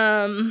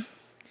 And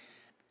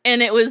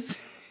it was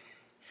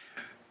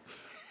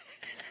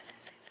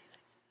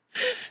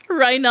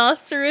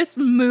Rhinoceros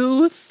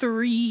Moo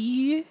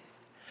 3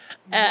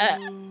 at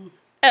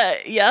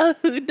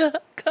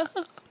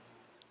yahoo.com.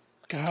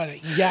 Got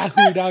it.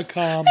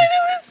 Yahoo.com. And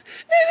it was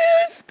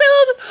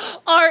spelled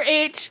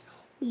RHY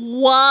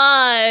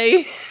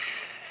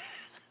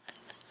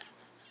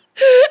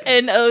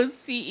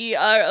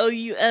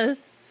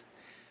NOCEROUS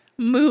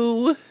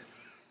Moo.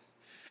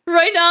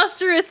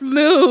 Rhinoceros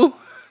Moo.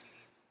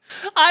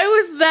 I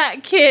was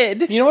that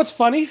kid. You know what's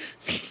funny?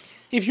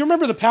 If you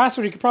remember the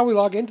password, you could probably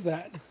log into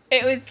that.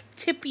 It was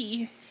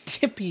Tippy.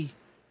 Tippy.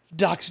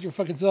 Doxing your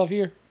fucking self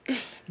here.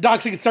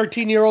 Doxing a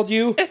 13-year-old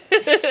you.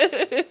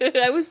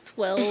 I was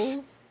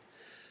 12.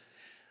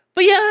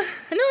 But yeah,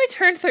 I know I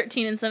turned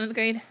 13 in 7th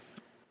grade.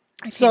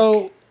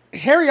 So,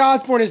 Harry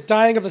Osborn is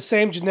dying of the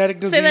same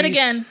genetic disease. Say that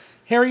again.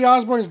 Harry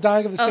Osborn is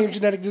dying of the same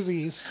genetic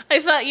disease.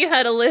 I thought you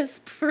had a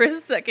lisp for a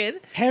second.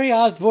 Harry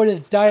Osborn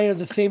is dying of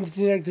the same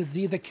genetic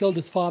disease that killed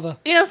his father.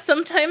 You know,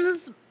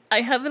 sometimes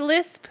I have a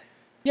lisp.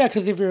 Yeah,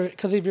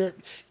 because of your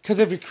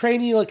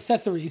cranial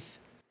accessories.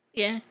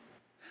 Yeah.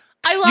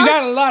 You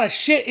got a lot of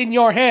shit in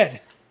your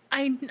head.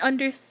 I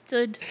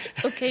understood.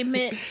 Okay,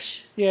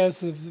 Mitch.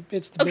 Yes,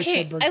 it's the Mitch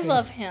Okay, Hedberg I thing.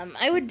 love him.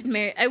 I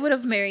would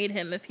have married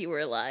him if he were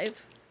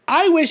alive.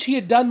 I wish he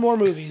had done more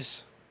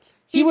movies.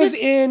 He was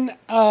in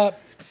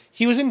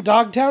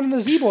Dogtown and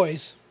the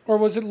Z-Boys. Or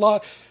was it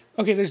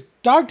Okay, there's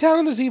Dogtown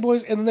and the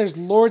Z-Boys, and then there's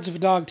Lords of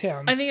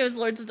Dogtown. I think it was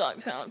Lords of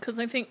Dogtown, because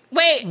I think...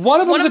 Wait! One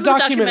of them's a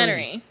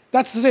documentary.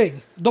 That's the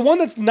thing. The one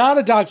that's not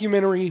a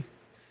documentary,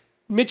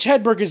 Mitch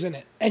Hedberg is in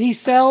it. And he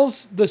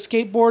sells the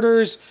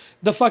skateboarders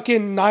the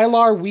fucking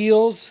Nylar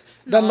wheels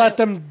that let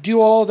them do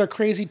all their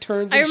crazy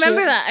turns and I remember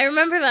shit.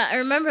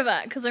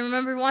 that, because I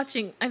remember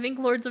watching... I think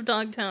Lords of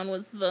Dogtown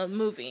was the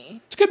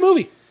movie. It's a good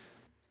movie.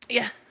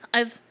 Yeah,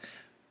 You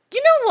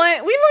know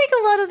what? We like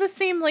a lot of the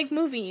same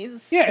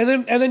movies. Yeah,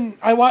 and then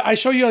I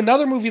show you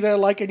another movie that I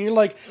like, and you're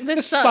like,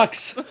 this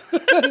sucks.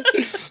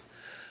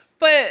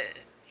 But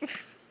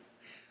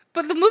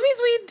But the movies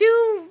we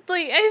do,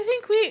 like, I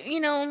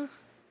think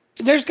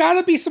There's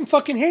gotta be some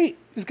fucking hate.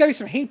 There's gotta be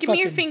some hate. give me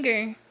your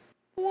finger.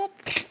 Whoop.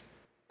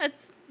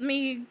 That's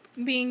me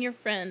being your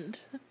friend.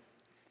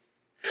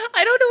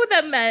 I don't know what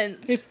that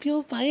meant. I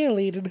feel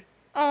violated.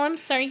 Oh, I'm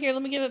sorry. Here,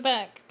 let me give it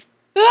back.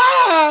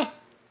 Ah!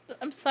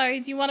 I'm sorry.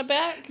 Do you want it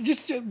back? I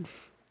just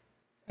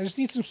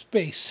need some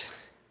space.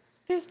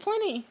 There's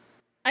plenty.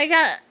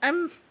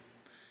 I'm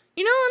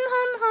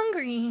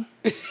hungry.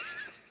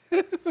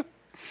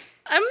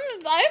 I'm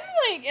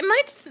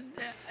like,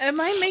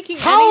 am I making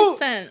any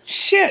sense?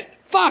 Shit!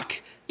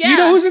 Fuck! Yeah. You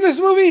know who's in this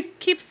movie?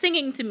 Keep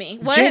singing to me.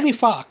 What? Jamie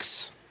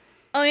Foxx.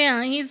 Oh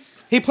yeah,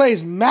 He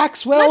plays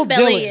Maxwell my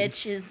belly Dillon.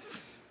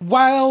 itches.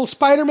 While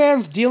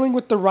Spider-Man's dealing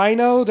with the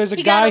Rhino, there's a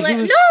You guy gotta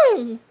who's...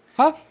 No!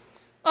 Huh?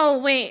 Oh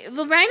wait,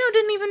 the Rhino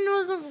wasn't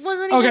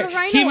even a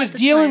Rhino. He was at the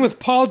dealing time. with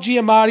Paul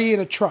Giamatti in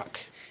a truck.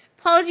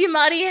 Paul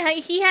Giamatti. He had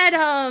he had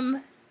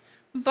a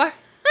barbed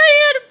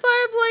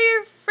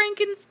wire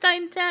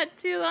Frankenstein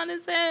tattoo on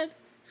his head.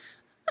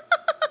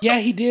 Yeah,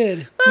 he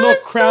did. That Little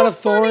was crown so of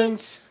funny.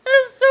 thorns.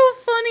 That's so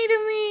funny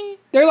to me.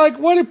 They're like,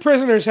 what do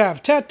prisoners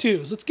have?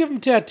 Tattoos. Let's give them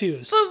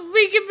tattoos. But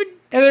we can.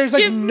 And there's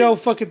like give- no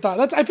fucking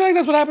thought. I feel like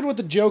that's what happened with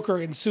the Joker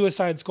in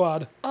Suicide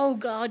Squad. Oh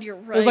God, you're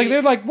right. It's like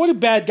they're like, what do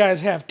bad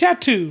guys have?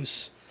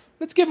 Tattoos.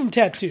 Let's give them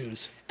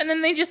tattoos. And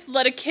then they just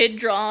let a kid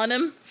draw on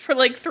him for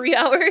like 3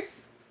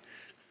 hours.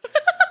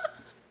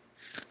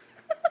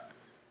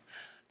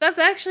 That's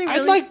actually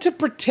really... I'd like to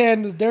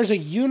pretend that there's a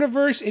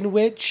universe in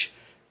which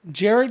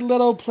Jared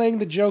Leto playing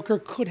the Joker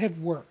could have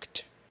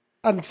worked.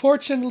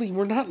 Unfortunately,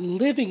 we're not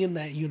living in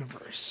that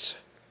universe.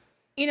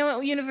 You know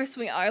what universe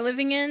we are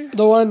living in?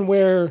 The one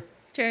where...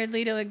 Jared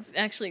Leto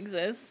actually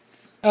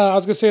exists. I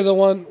was going to say the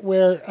one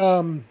where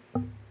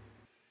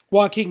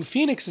Joaquin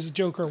Phoenix's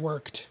Joker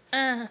worked.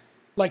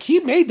 Like, he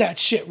made that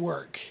shit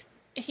work.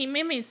 He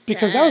made me sad.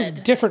 Because that was a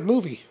different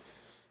movie.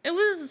 It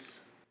was...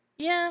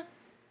 Yeah.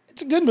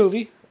 It's a good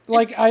movie.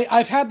 Like,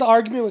 I've had the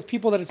argument with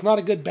people that it's not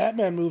a good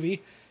Batman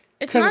movie.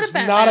 It's Because not it's a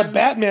Batman. not a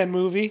Batman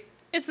movie.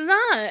 It's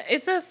not.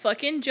 It's a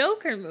fucking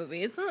Joker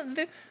movie. It's not...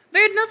 There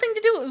had nothing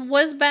to do...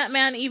 Was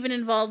Batman even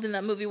involved in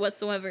that movie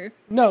whatsoever?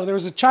 No, there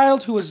was a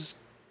child who was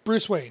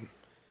Bruce Wayne.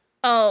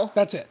 Oh.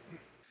 That's it.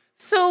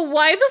 So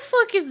why the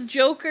fuck is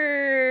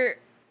Joker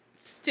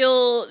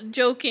still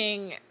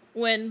joking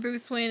when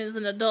Bruce Wayne is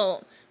an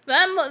adult?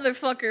 That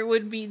motherfucker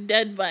would be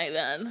dead by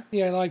then.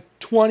 Yeah, like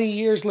 20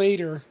 years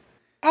later.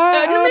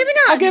 No, maybe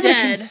not I'll give it a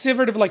dead.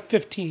 conservative like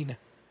 15.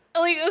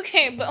 Like,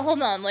 okay, but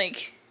hold on,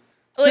 like,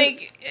 'Cause,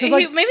 like-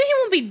 maybe he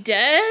won't be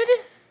dead,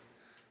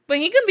 but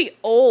he could be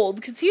old,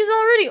 because he's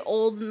already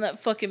old in that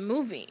fucking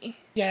movie.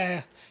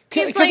 Yeah.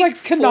 He's Because like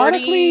 40,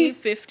 canonically,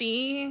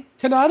 50.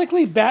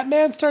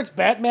 Batman starts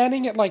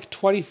Batmaning at like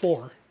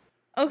 24.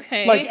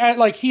 Okay.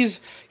 Like he's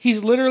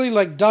literally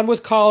like done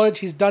with college.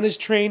 He's done his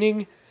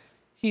training.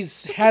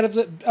 He's head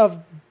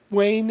of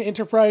Wayne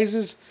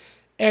Enterprises,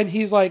 and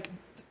he's like,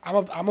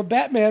 I'm a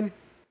Batman.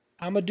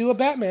 I'm gonna do a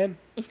Batman.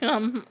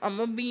 I've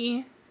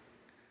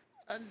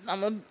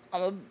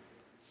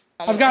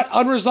got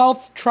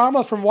unresolved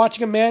trauma from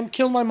watching a man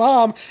kill my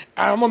mom.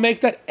 I'm gonna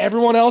make that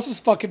everyone else's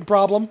fucking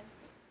problem.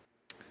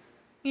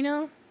 You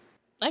know,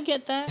 I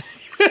get that.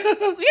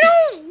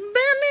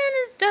 Batman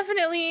is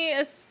definitely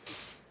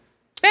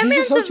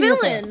Batman's a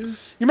villain.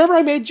 You remember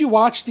I made you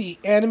watch the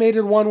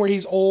animated one where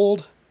he's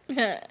old?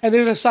 And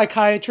there's a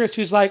psychiatrist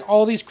who's like,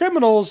 all these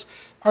criminals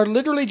are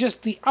literally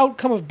just the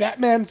outcome of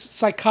Batman's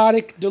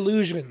psychotic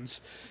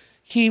delusions.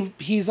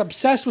 He's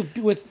obsessed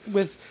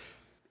with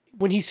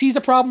when he sees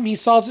a problem, he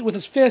solves it with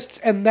his fists,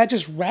 and that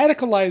just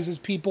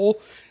radicalizes people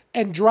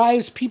and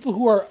drives people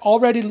who are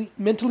already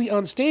mentally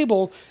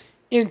unstable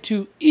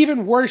into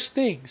even worse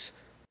things.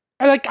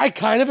 I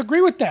kind of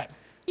agree with that.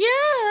 Yeah,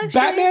 actually.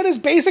 Batman is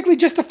basically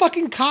just a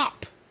fucking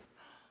cop.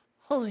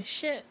 Holy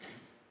shit.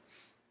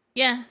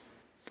 Yeah.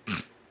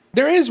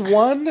 There is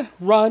one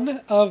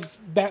run of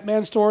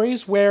Batman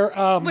stories where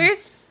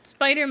Where's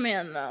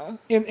Spider-Man, though?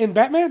 in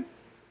Batman,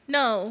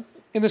 No.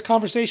 in this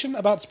conversation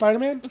about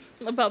Spider-Man,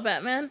 About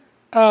Batman?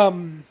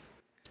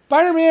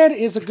 Spider-Man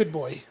is a good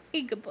boy.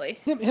 He good boy.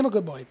 Him a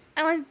good boy.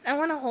 I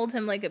want to hold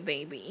him like a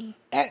baby.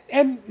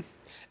 And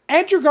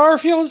Andrew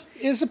Garfield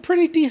is a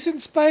pretty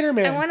decent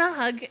Spider-Man. I want to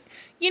hug.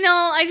 You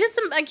know,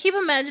 I keep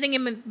imagining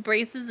him with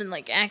braces and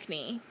like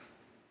acne.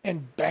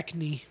 And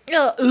Beckney.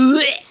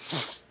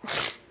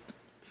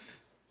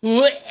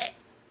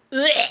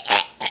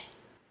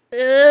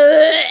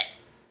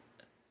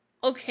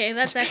 Okay,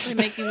 that's actually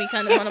making me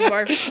kind of want to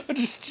barf. I'm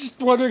just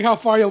wondering how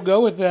far you'll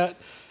go with that.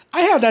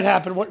 I had that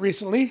happen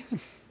recently,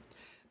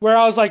 where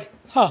I was like,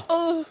 huh.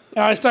 Oh.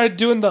 And I started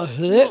doing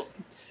the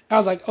I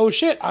was like, oh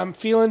shit, I'm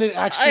feeling it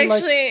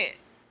actually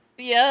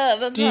yeah,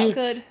 that's not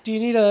good. Do you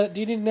need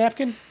a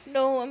napkin?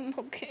 No, I'm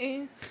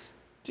okay.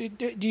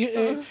 Did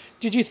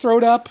you throw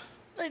it up?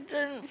 I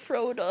didn't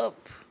throw it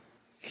up.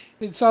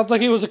 It sounds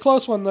like it was a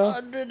close one though.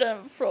 I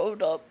didn't throw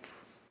it up.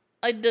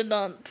 I did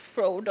not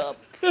throw it up.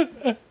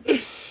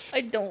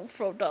 I don't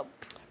throw it up.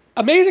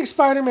 Amazing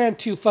Spider-Man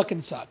 2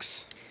 fucking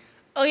sucks.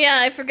 Oh yeah,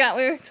 I forgot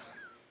we were.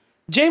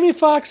 Jamie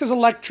Foxx as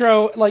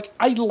Electro, like,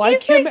 I like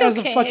He's, him like, as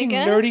okay, a fucking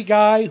I nerdy guess.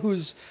 guy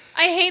who's,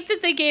 I hate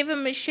that they gave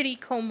him a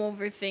shitty comb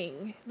over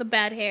thing. The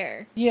bad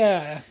hair.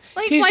 yeah.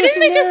 Like, He's why just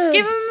didn't a they just nerd.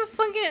 give him a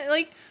fucking,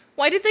 like,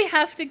 why did they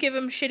have to give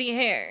him shitty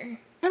hair?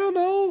 I don't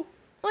know.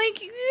 Like,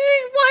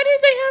 why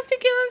did they have to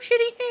give him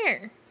shitty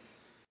hair?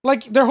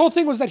 Like, their whole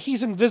thing was that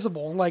he's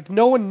invisible. Like,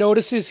 no one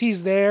notices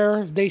he's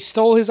there. They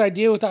stole his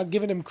idea without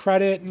giving him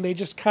credit, and they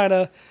just kind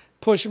of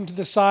push him to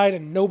the side,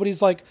 and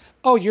nobody's like,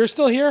 oh, you're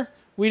still here?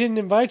 We didn't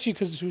invite you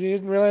because we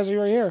didn't realize you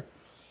were here.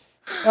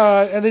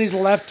 And then he's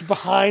left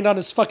behind on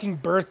his fucking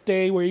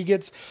birthday where he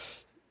gets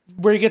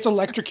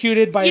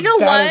electrocuted by You know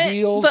vat of what?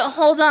 wheels. But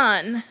hold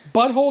on.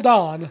 But hold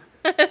on.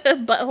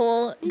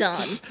 Butthole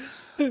done.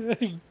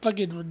 I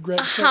fucking regret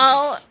that.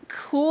 How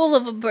cool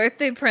of a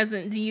birthday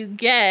present do you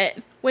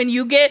get when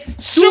you get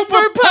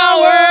Superpowers!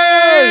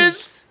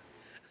 superpowers?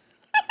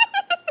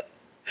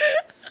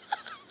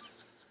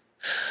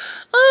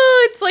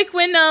 Oh, it's like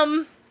when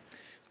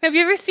have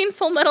you ever seen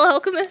Full Metal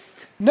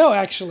Alchemist? No,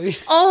 actually.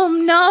 Oh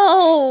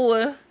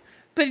no.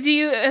 But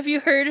have you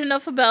heard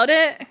enough about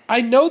it?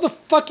 I know the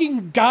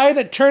fucking guy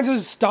that turns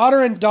his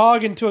daughter and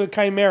dog into a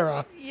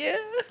chimera. Yeah.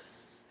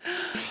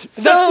 That's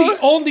the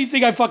only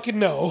thing I fucking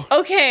know.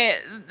 Okay.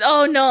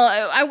 Oh no.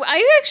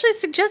 I actually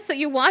suggest that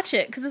you watch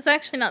it because it's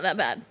actually not that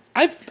bad.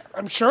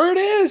 I'm sure it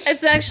is.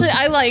 It's actually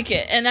I like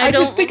it, and I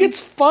just think it's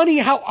funny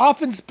how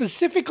often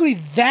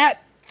specifically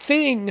that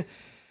thing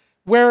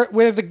where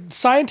the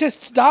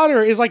scientist's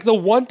daughter is like the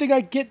one thing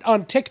I get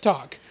on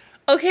TikTok.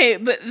 Okay,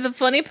 but the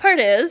funny part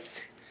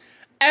is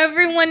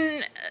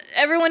everyone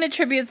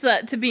attributes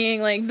that to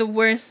being like the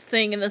worst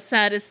thing and the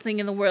saddest thing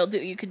in the world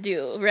that you could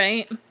do,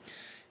 right?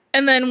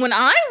 And then when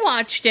I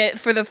watched it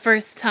for the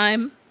first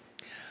time,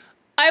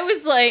 I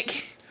was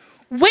like,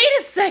 wait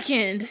a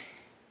second.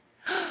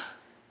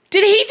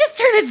 Did he just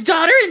turn his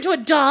daughter into a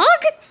dog?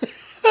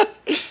 I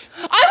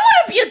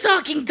want to be a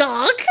talking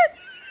dog.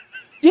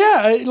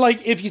 Yeah,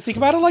 like if you think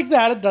about it like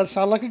that, it does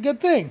sound like a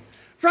good thing.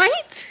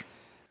 Right?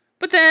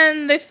 But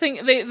then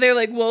they're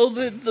like, well,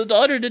 the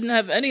daughter didn't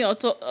have any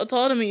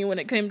autonomy when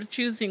it came to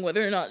choosing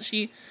whether or not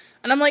she...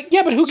 And I'm like,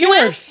 yeah, but who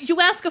cares?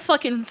 You ask a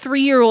fucking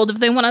 3-year-old if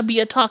they want to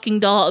be a talking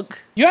dog.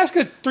 You ask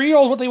a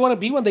 3-year-old what they want to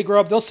be when they grow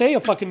up, they'll say a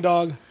fucking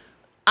dog.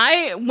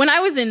 When I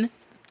was in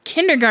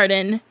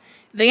kindergarten,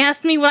 they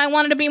asked me what I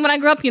wanted to be when I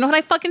grew up. You know what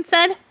I fucking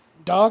said?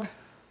 Dog?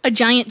 A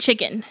giant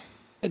chicken.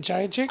 A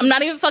giant chicken? I'm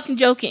not even fucking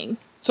joking.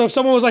 So if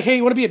someone was like, hey,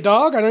 you want to be a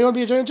dog? I know you want to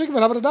be a giant chicken, but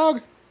how about a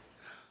dog?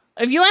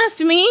 If you asked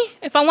me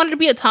if I wanted to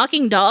be a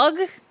talking dog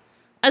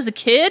as a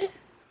kid,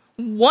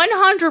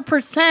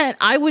 100%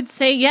 I would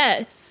say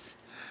yes.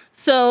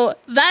 So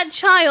that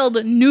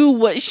child knew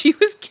what she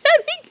was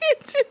getting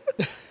into.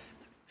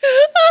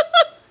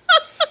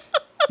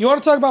 You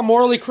want to talk about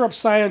morally corrupt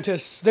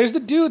scientists? There's the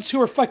dudes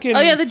who are fucking... Oh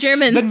yeah, the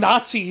Germans. The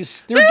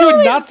Nazis. They were doing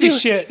always Nazi do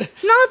shit.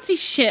 Nazi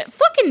shit.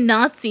 Fucking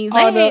Nazis.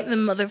 I hate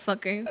them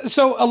motherfuckers.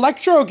 So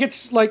Electro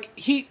gets, like,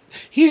 he's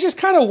just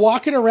kind of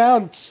walking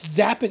around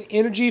zapping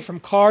energy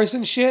from cars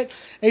and shit.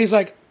 And he's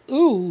like,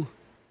 ooh,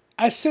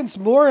 I sense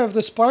more of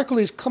the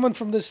sparklies coming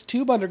from this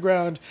tube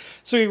underground.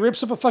 So he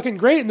rips up a fucking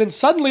grate, and then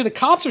suddenly the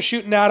cops are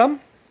shooting at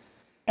him.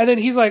 And then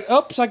he's like,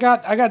 oops, I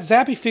got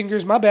zappy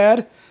fingers, my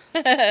bad.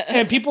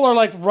 And people are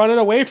like running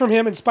away from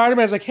him, and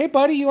Spider-Man's like, hey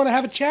buddy, you want to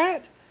have a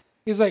chat?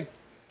 He's like,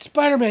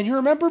 Spider-Man, you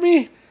remember me?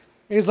 And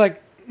he's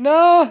like,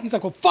 no. He's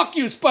like, well, fuck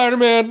you,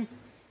 Spider-Man.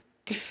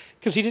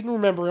 Because he didn't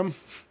remember him.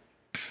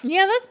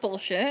 Yeah, that's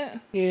bullshit.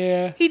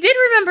 Yeah. He did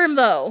remember him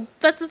though.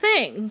 That's the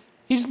thing.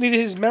 He just needed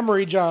his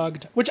memory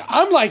jogged, which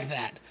I'm like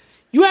that.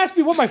 You ask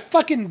me what my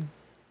fucking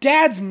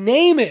dad's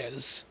name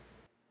is,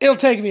 it'll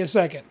take me a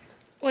second.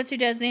 What's your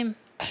dad's name?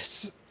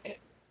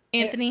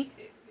 Anthony?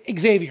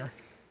 Xavier.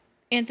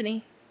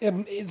 Anthony.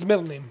 His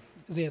middle name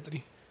is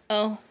Anthony.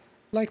 Oh.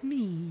 Like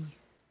me.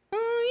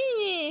 Oh,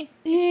 yeah.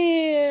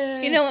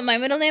 Yeah. You know what my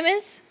middle name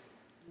is?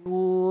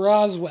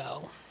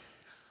 Roswell.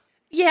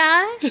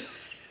 Yeah.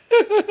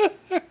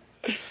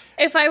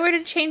 If I were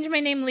to change my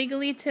name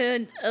legally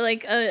to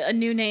like a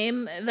new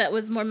name that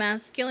was more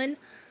masculine,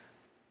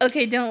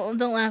 okay, don't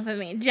laugh at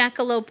me.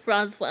 Jackalope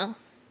Roswell.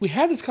 We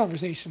had this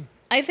conversation.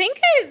 I think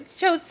I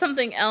chose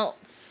something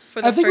else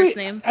for the first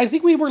name. I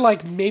think we were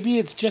like, maybe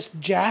it's just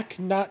Jack,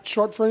 not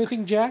short for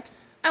anything Jack.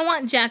 I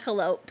want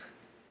Jackalope.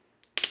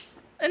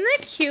 Isn't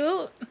that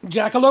cute?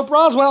 Jackalope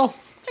Roswell.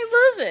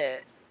 I love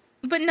it.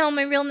 But no,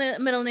 my real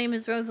middle name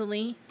is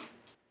Rosalie.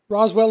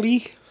 Roswell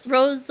Lee.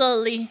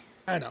 Rosalie.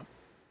 I know.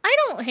 I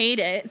don't hate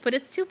it, but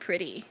it's too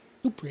pretty.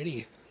 Too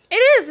pretty. It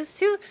is. It's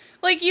too...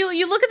 Like, you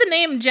look at the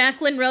name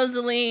Jacqueline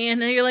Rosalie,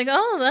 and then you're like,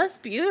 oh, that's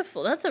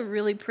beautiful. That's a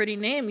really pretty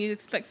name. You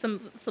expect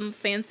some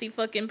fancy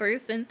fucking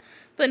person.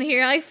 But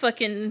here I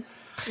fucking...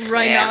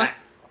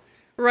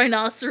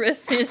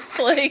 Rhinoceros.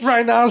 Like...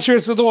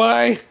 Rhinoceros with a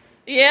Y.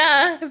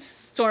 Yeah.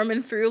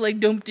 Storming through like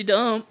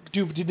Dumpty-Dump.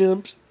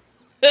 Dumpty-Dumps.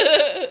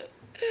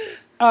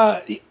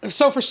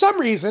 So for some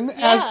reason,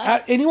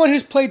 as anyone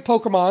who's played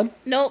Pokemon...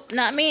 Nope,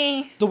 not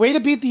me. The way to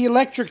beat the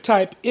electric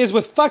type is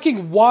with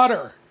fucking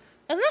water.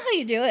 That's not how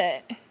you do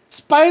it.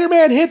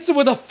 Spider-Man hits him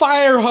with a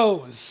fire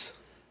hose.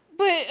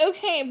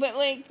 but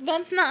like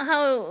that's not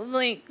how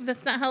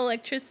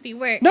electricity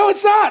works. No,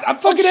 it's not. I'm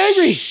fucking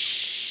angry.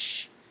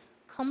 Shh.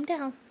 Calm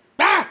down.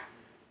 Ah!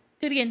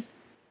 Do it again.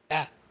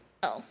 Ah.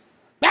 Oh.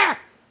 Ah!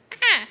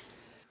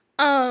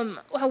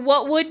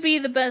 What would be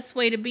the best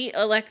way to beat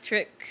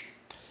electric?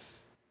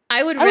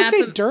 I would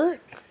say him.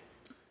 dirt.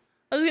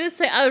 I was gonna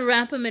say I would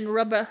wrap him in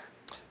rubber.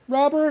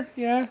 Rubber,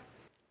 yeah.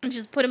 And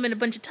just put him in a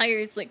bunch of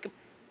tires like a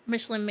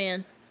Michelin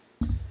Man.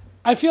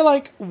 I feel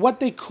like what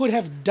they could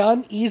have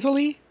done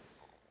easily,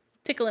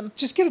 Tickle him.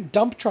 just get a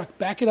dump truck,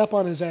 back it up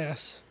on his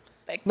ass.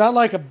 Back. Not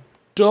like a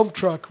dump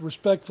truck,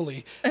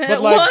 respectfully.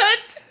 But like,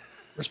 What?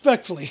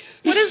 Respectfully.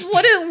 What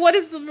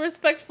is a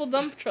respectful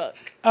dump truck?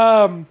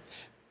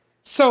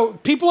 So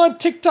people on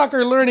TikTok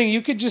are learning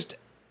you could just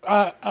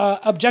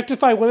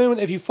objectify women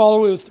if you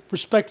follow it with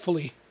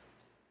respectfully.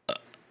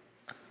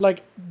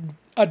 Like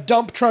a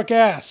dump truck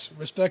ass,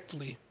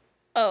 respectfully.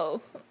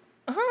 Oh.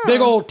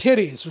 Big old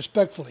titties,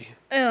 respectfully.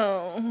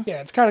 Oh.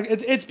 Yeah,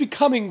 it's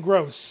becoming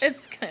gross.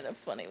 It's kind of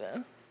funny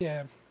though.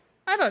 Yeah.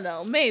 I don't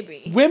know,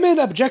 maybe. Women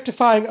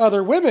objectifying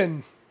other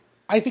women,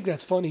 I think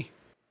that's funny.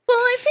 Well,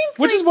 I think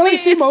Which is what I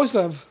see most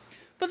of.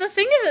 But the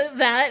thing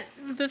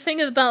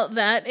about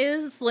that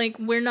is like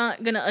we're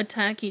not gonna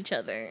attack each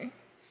other.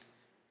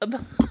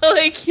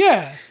 Like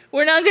Yeah.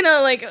 we're not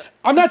gonna like.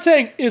 I'm not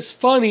saying it's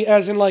funny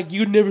as in like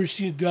you'd never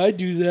see a guy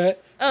do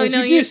that. Oh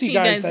no, you you do see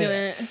guys do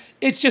it.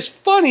 It's just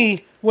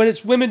funny when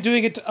it's women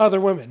doing it to other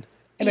women.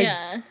 And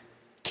I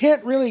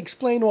can't really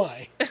explain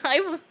why.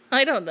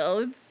 I don't know.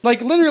 It's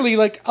Like literally,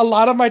 like a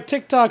lot of my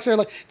TikToks are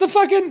like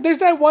there's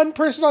that one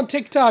person on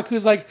TikTok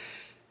who's like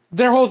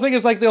their whole thing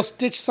is like they'll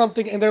stitch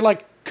something and they're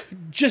like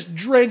just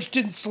drenched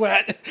in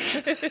sweat.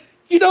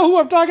 You know who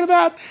I'm talking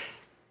about?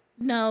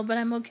 no, but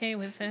I'm okay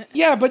with it.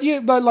 Yeah, but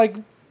like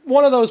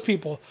one of those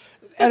people.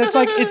 And it's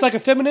like a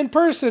feminine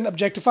person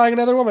objectifying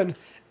another woman.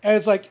 And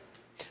it's like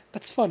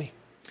that's funny.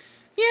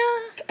 Yeah.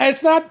 And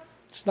it's not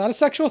a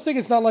sexual thing.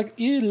 It's not like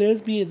ew,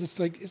 lesbians. It's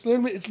like it's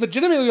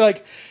legitimately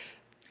like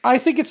I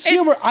think it's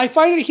humor. I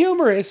find it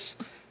humorous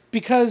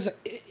because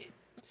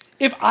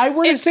if I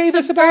were to say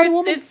this about a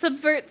woman, it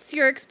subverts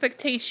your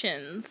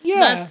expectations. Yeah.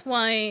 That's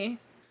why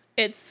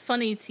it's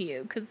funny to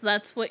you, because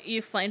that's what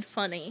you find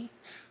funny.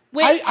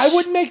 Which, I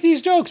wouldn't make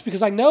these jokes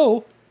because I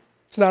know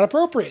it's not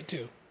appropriate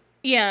to.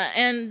 Yeah,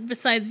 and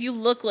besides, you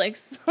look like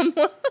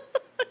someone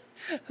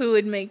who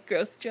would make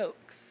gross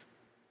jokes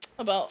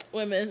about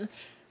women.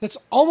 That's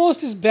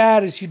almost as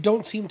bad as you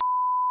don't seem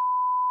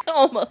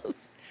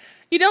Almost.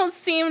 You don't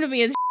seem to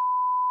be a. No,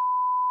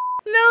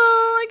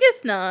 I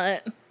guess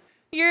not.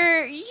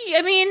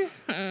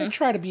 I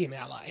try to be an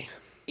ally.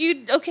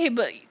 Okay,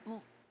 but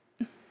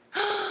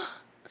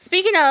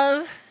speaking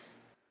of,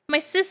 my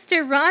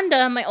sister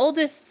Rhonda, my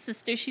oldest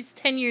sister, she's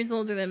 10 years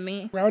older than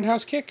me.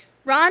 Roundhouse kick?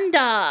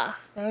 Rhonda.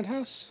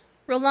 Roundhouse?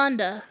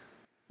 Rolanda.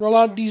 Roll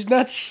on these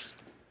nuts?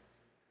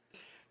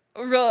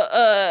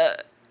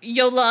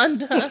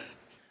 Yolanda.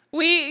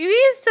 We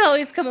used to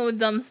always come up with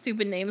dumb,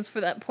 stupid names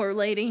for that poor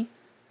lady.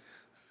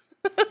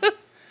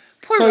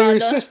 Poor So Rhonda.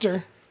 your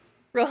sister.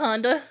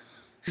 Rohonda.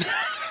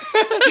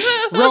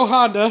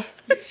 Rohonda.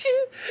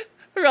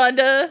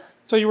 Rhonda.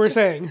 So you were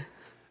saying.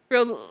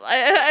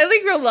 I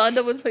think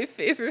Rolanda was my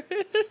favorite.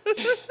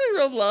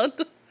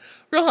 Rohonda.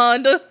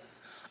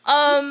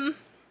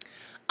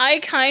 I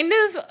kind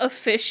of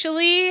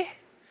officially,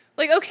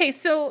 okay,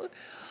 so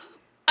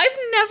I've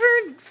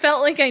never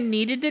felt like I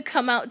needed to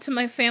come out to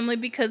my family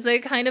because they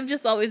kind of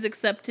just always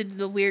accepted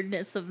the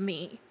weirdness of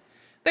me.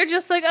 They're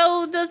just like,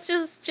 oh, that's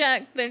just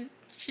Jack.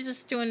 She's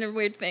just doing her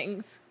weird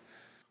things.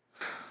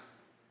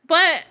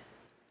 But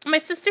my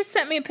sister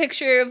sent me a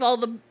picture of all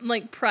the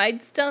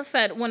Pride stuff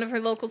at one of her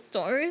local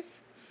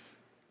stores.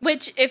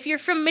 Which, if you're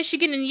from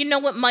Michigan and you know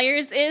what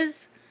Meijer's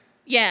is,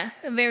 yeah,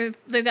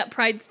 they've got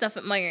Pride stuff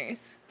at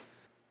Meijer's.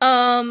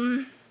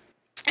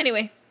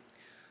 Anyway,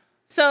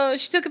 so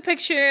she took a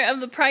picture of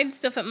the Pride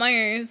stuff at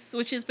Meijer's,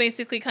 which is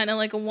basically kind of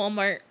like a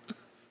Walmart,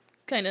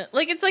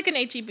 it's like an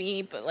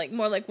H-E-B, but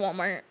more like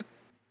Walmart.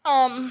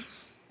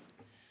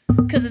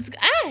 Because it's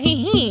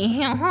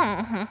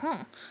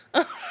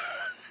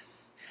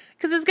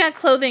because it's got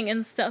clothing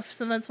and stuff,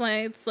 so that's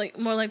why it's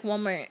more like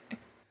Walmart.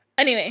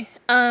 Anyway,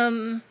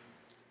 no,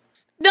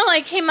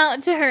 I came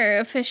out to her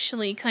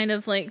officially, kind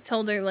of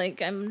told her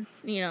I'm,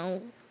 I'm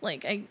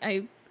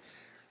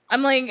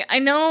I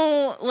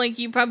know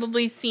you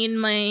probably seen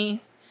my.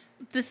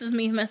 This is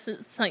me message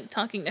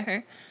talking to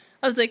her.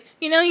 I was like,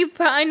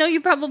 I know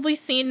you probably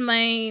seen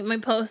my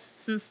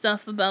posts and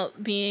stuff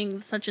about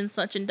being such and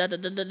such and da da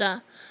da da da,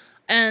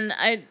 and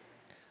I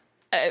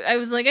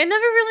was like, I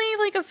never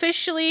really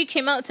officially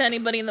came out to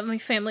anybody in my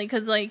family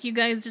because you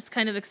guys just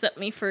kind of accept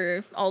me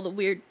for all the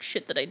weird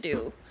shit that I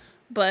do,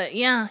 but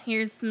yeah,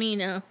 here's me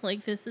now.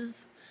 This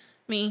is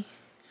me.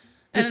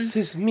 This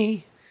is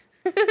me.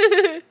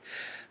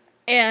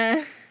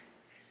 Yeah,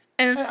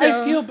 and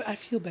so I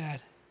feel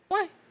bad.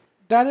 Why?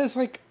 That is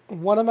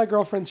one of my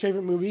girlfriend's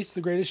favorite movies,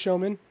 The Greatest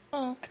Showman.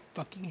 Oh. I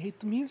fucking hate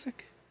the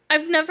music.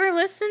 I've never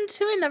listened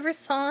to it, never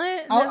saw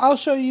it. I'll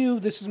show you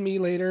This Is Me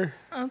later.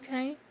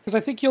 Okay. Because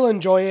I think you'll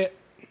enjoy it.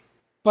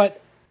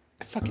 But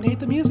I fucking hate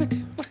the music.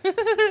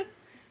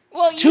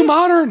 Well, It's too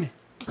modern.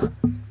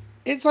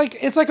 It's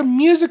like a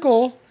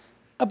musical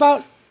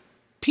about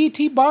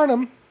P.T.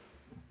 Barnum,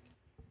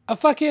 a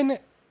fucking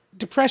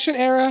Depression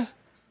era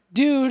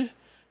dude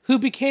who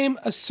became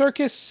a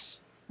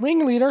circus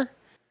ringleader,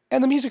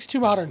 and the music's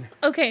too modern.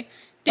 Okay.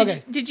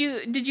 Okay. Did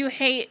you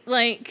hate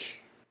like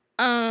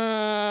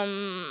have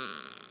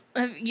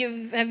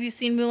you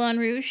seen Moulin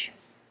Rouge?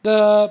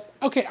 I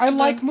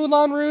like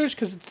Moulin Rouge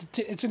because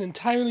it's an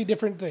entirely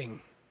different thing.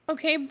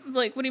 Okay,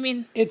 like what do you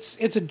mean? It's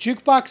a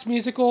jukebox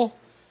musical.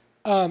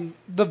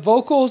 The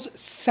vocals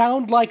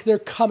sound like they're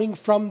coming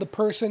from the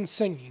person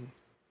singing.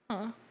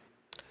 I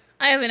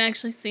haven't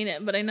actually seen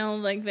it, but I know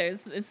like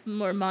it's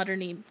more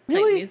modern-y type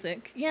Really?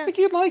 music. Yeah. I think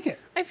you'd like it.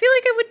 I feel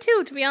like I would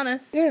too, to be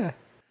honest. Yeah.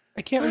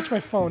 I can't reach my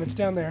phone. It's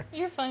down there.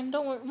 You're fine.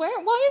 Don't worry.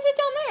 Why is it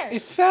down there?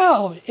 It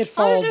fell. It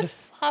folded.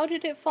 How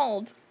did it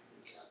fold?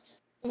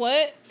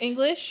 What?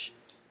 English?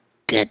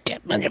 Get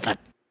that motherfucker.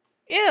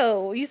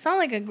 Ew, you sound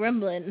like a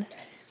gremlin.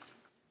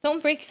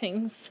 Don't break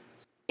things.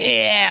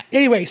 Yeah.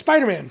 Anyway,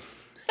 Spider-Man.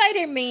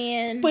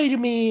 Spider-Man.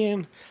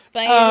 Spider-Man.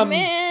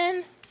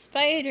 Spider-Man.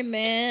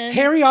 Spider-Man.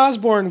 Harry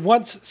Osborn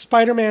wants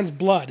Spider-Man's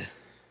blood.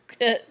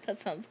 That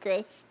sounds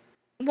gross.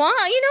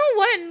 Why? You know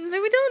what?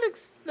 We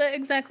don't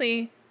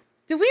exactly...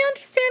 Do we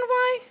understand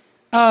why?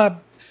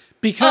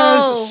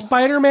 Because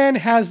Spider-Man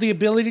has the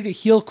ability to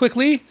heal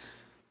quickly,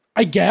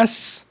 I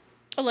guess.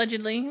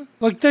 Allegedly.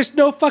 Like, there's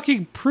no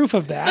fucking proof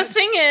of that.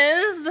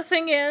 The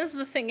thing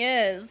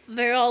is,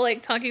 they're all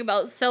like talking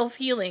about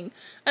self-healing.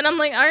 And I'm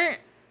like,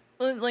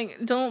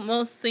 don't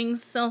most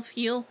things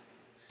self-heal?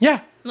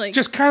 Yeah. Like,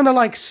 just kind of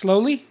like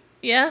slowly.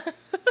 Yeah.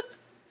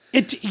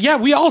 Yeah,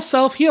 we all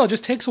self-heal. It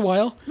just takes a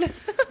while.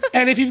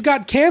 And if you've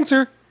got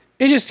cancer,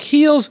 it just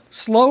heals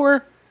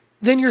slower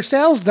than your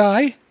cells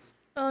die.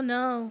 Oh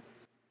no.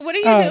 What are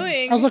you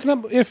doing? I was looking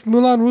up if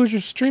Moulin Rouge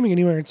is streaming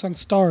anywhere. It's on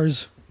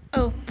Stars.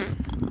 Oh.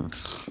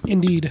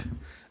 Indeed.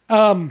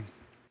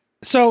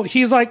 So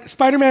he's like,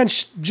 Spider-Man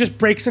just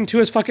breaks into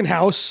his fucking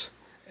house.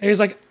 And he's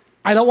like,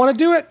 I don't want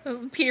to do it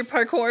Peter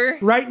Parkour.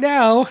 right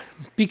now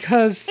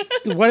because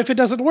what if it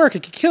doesn't work?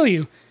 It could kill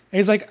you. And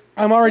he's like,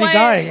 I'm already Why?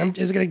 dying.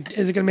 Is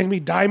it gonna make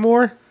me die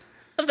more?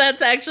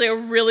 That's actually a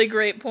really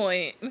great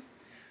point.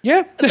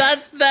 Yeah.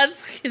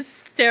 That's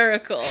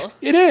hysterical.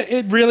 It is.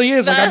 It really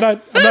is. Like I'm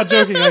not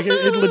joking. Like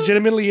it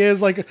legitimately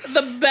is like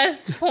The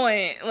best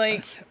point.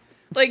 Like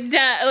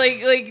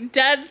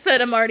dad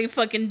said I'm already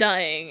fucking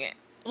dying.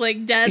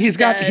 Like dad's he's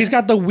dead.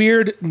 got the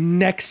weird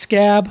neck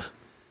scab.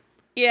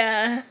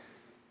 Yeah.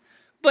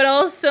 But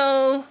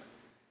also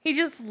he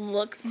just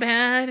looks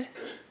bad.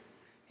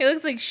 He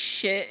looks like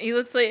shit. He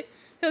looks like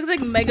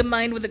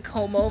Megamind with a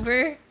comb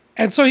over.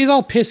 And so he's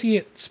all pissy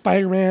at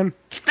Spider-Man.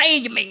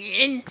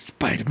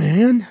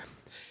 Spider-Man.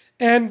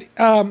 And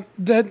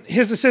then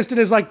his assistant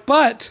is like,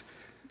 but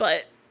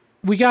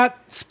we got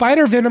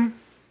spider venom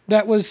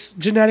that was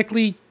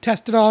genetically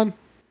tested on.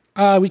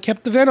 We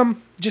kept the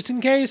venom just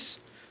in case.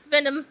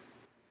 Venom.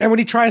 And when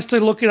he tries to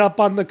look it up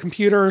on the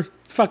computer,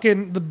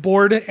 fucking the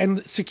board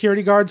and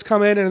security guards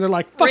come in and they're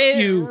like, fuck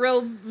you.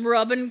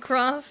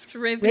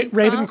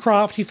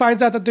 Ravencroft. He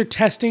finds out that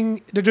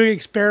they're doing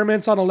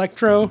experiments on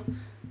Electro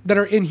that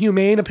are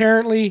inhumane,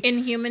 apparently.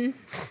 Inhuman.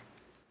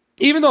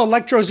 Even though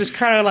Electro's just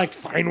kind of like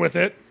fine with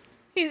it.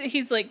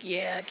 He's like,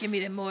 yeah, give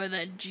me more of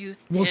that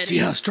juice, Daddy. We'll see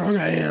how strong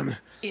I am.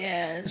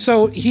 Yeah.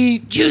 So he...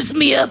 Juice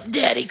me up,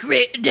 Daddy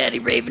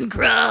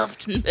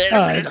Ravencroft.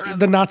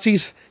 The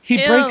Nazis.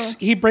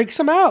 He breaks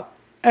them out.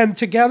 And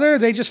together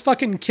they just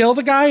fucking kill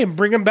the guy and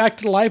bring him back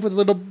to life with a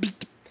little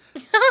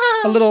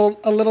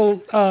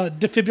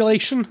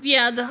defibrillation.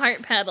 Yeah, the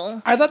heart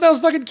paddle. I thought that was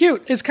fucking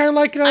cute. It's kind of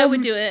like... I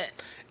would do it.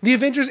 The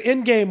Avengers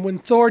Endgame when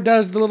Thor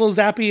does the little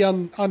zappy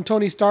on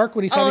Tony Stark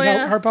when he's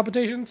having heart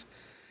palpitations.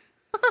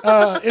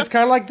 It's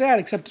kind of like that,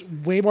 except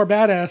way more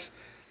badass.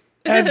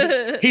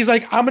 And he's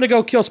like, I'm going to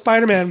go kill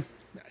Spider-Man.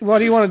 What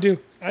do you want to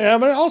do?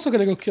 I'm also going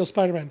to go kill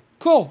Spider-Man.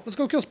 Cool, let's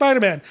go kill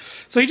Spider-Man.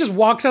 So he just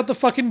walks out the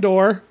fucking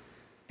door,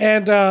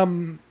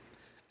 and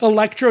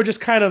Electro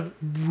just kind of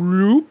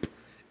whoop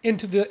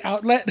into the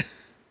outlet.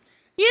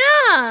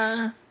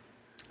 Yeah.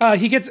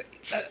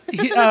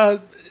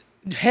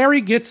 Harry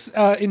gets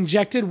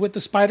injected with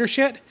the spider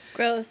shit.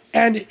 Gross.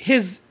 And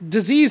his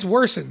disease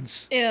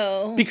worsens.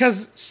 Ew.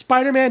 Because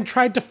Spider-Man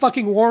tried to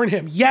fucking warn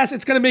him. Yes,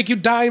 it's going to make you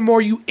die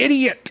more, you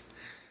idiot.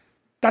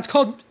 That's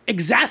called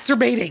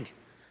exacerbating.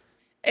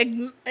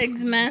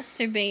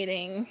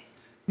 Masturbating.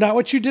 Not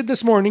what you did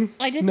this morning.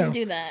 I didn't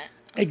do that.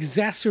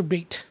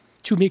 Exacerbate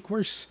to make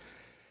worse.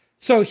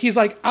 So he's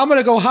like, I'm going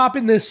to go hop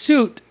in this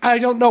suit. I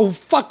don't know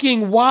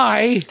fucking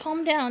why.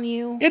 Calm down,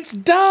 you. It's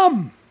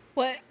dumb.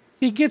 What?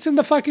 He gets in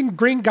the fucking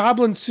Green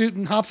Goblin suit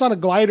and hops on a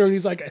glider and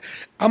he's like,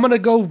 I'm going to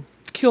go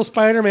kill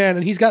Spider-Man.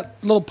 And he's got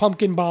little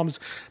pumpkin bombs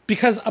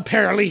because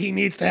apparently he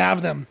needs to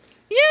have them.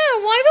 Yeah,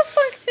 why the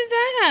fuck did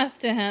that have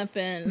to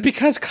happen?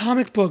 Because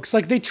comic books,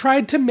 like they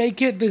tried to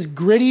make it this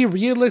gritty,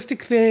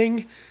 realistic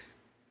thing,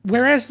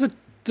 Whereas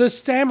the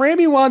Sam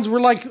Raimi ones were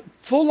like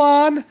full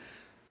on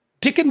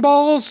dick and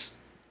balls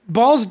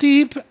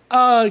deep,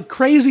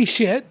 crazy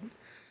shit.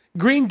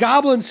 Green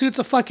Goblin suits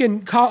a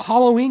fucking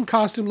Halloween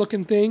costume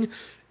looking thing,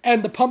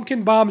 and the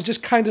pumpkin bombs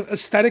just kind of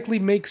aesthetically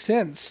make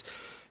sense.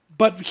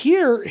 But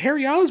here,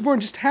 Harry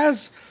Osborn just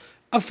has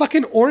a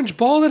fucking orange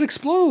ball that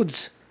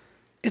explodes.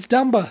 It's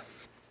Dumba.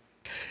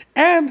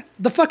 And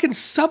the fucking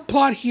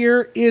subplot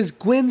here is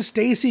Gwen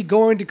Stacy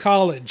going to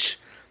college.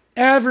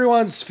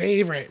 Everyone's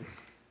favorite.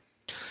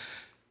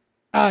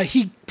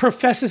 He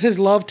professes his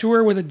love to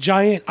her with a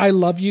giant "I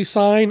love you"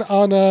 sign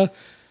on the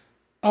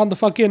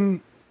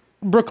fucking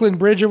Brooklyn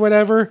Bridge or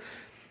whatever.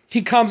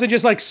 He comes and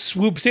just like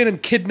swoops in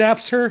and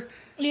kidnaps her.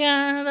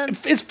 Yeah,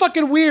 it's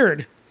fucking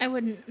weird. I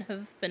wouldn't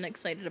have been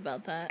excited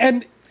about that.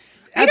 And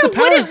at the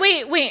power,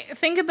 wait.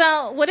 Think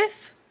about what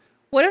if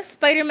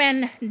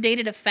Spider-Man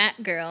dated a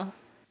fat girl?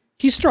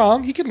 He's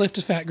strong. He could lift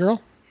a fat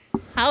girl.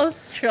 How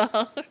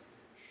strong?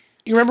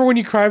 You remember when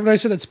you cried when I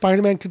said that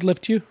Spider-Man could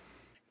lift you?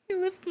 You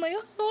lift my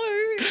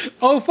heart.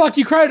 Oh, fuck.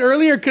 You cried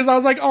earlier because I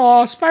was like,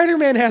 oh,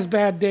 Spider-Man has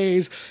bad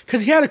days.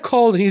 Because he had a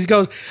cold and he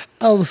goes,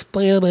 oh,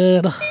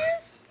 Spider-Man.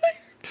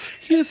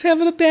 He was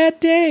having a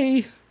bad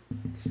day.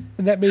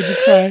 And that made you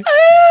cry. I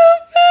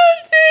have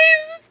bad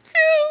days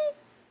too.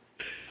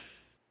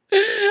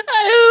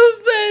 I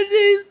have bad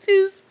days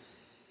too,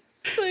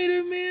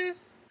 Spider-Man.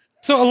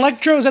 So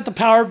Electro's at the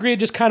power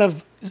grid just kind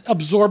of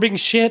absorbing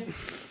shit.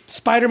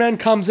 Spider-Man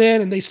comes in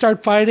and they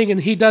start fighting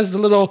and he does the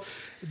little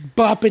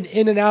bopping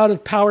in and out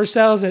of power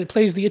cells and it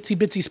plays the Itsy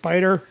Bitsy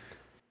Spider,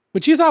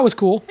 which you thought was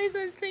cool. I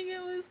didn't think it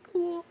was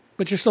cool.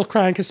 But you're still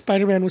crying because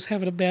Spider-Man was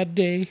having a bad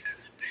day.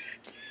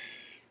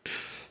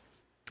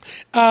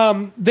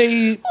 Why did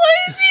he have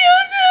to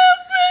have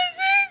bad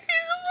days?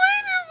 He's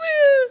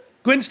Spider-Man.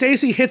 Gwen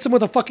Stacy hits him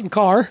with a fucking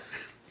car.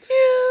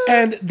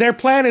 And their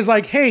plan is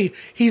like, hey,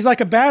 he's like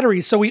a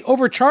battery, so we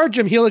overcharge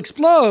him, he'll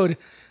explode.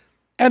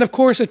 And of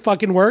course it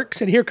fucking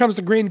works. And here comes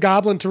the Green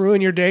Goblin to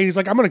ruin your day. He's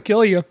like, I'm going to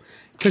kill you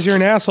because you're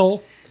an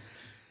asshole.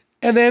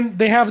 And then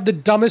they have the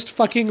dumbest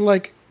fucking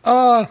like,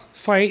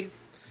 fight.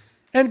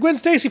 And Gwen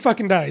Stacy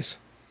fucking dies.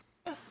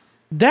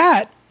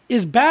 That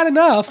is bad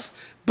enough,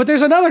 but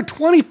there's another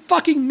 20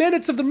 fucking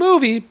minutes of the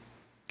movie,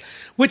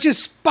 which is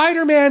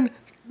Spider-Man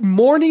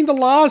mourning the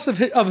loss of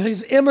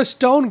his Emma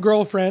Stone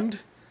girlfriend.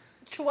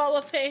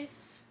 Chihuahua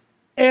face.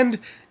 And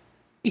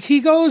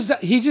he's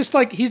just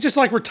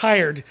like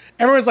retired.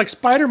 Everyone's like,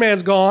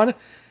 Spider-Man's gone.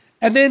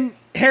 And then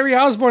Harry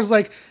Osborn's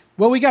like,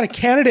 well, we got a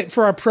candidate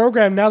for our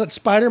program now that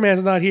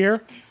Spider-Man's not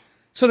here.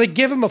 So they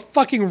give him a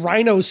fucking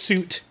rhino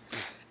suit.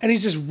 And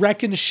he's just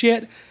wrecking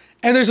shit.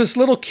 And there's this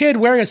little kid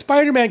wearing a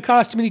Spider-Man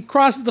costume and he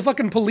crosses the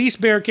fucking police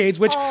barricades,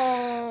 which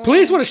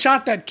police would have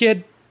shot that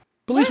kid.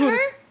 Police would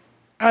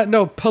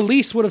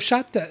police would have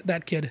shot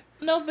that kid.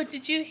 No, but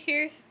did you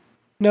hear?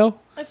 No?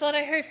 I thought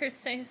I heard her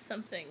say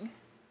something.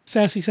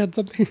 Sassy said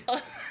something.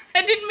 I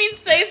didn't mean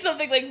say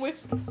something like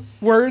with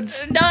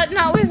words.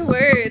 Not with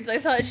words. I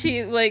thought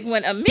she like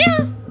went a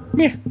meow.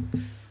 Meow.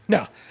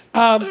 No.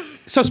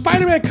 So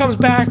Spider-Man comes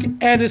back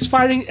and is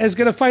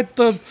gonna fight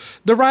the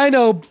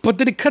Rhino, but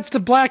then it cuts to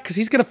black because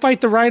he's gonna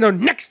fight the Rhino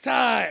next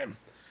time.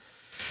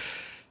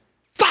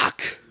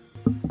 Fuck.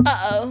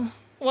 Uh-oh.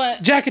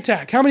 What? Jack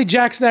Attack. How many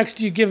Jack Snacks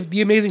do you give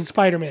the Amazing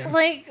Spider-Man?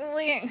 Like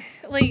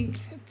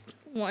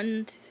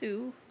 1,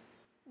 2.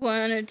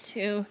 1 or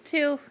 2.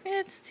 2. Yeah,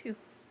 it's 2.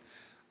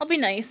 I'll be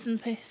nice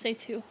and say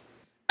 2.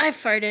 I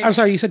farted. I'm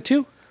sorry, you said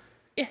 2?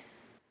 Yeah.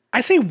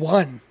 I say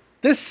 1.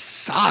 This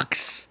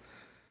sucks.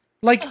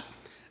 Like,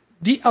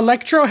 the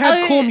Electro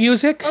had cool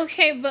music.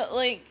 Okay, but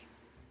like,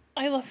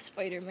 I love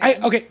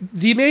Spider-Man. Okay,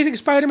 The Amazing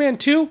Spider-Man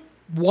 2,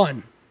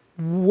 1.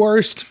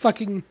 Worse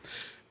than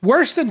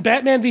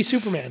Batman v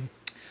Superman.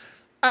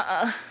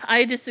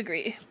 I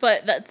disagree,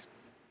 but that's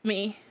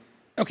me.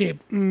 Okay,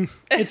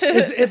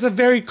 it's a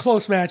very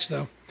close match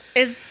though.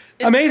 It's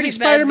Amazing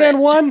Spider-Man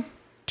 1,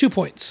 2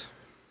 points.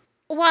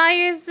 Why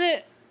is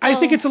it? I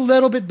think it's a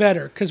little bit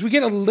better because we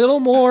get a little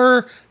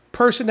more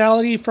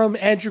personality from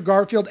Andrew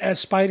Garfield as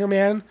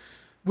Spider-Man.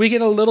 We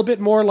get a little bit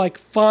more like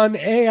fun.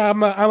 Hey,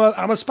 I'm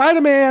a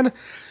Spider-Man.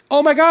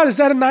 Oh my God, is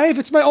that a knife?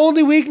 It's my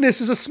only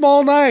weakness is a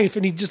small knife,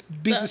 and he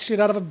just beats the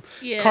shit out of a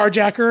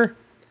carjacker.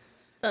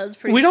 That was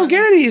pretty. We don't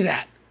get any of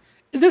that.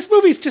 This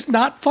movie's just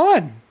not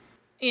fun.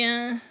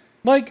 Yeah.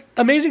 Like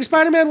Amazing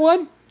Spider-Man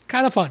 1,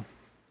 kind of fun.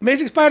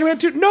 Amazing Spider-Man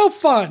 2, no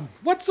fun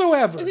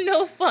whatsoever.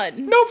 No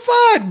fun. No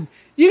fun.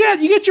 You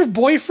get your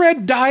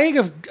boyfriend dying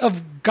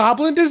of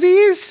goblin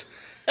disease.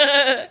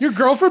 Your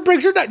girlfriend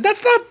brings her.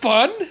 That's not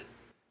fun.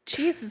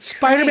 Jesus.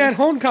 Spider-Man Christ.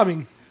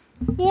 Homecoming,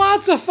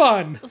 lots of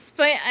fun.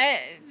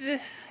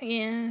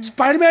 Yeah.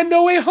 Spider-Man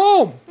No Way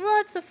Home,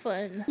 Lots of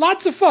fun.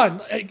 lots of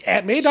fun.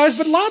 Aunt May dies,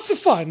 but lots of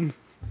fun.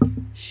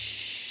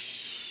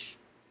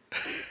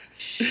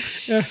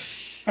 Yeah.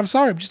 I'm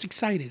sorry. I'm just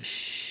excited.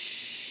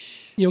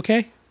 You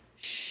okay?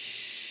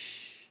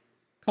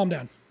 Calm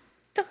down.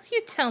 Don't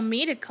you tell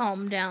me to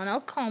calm down.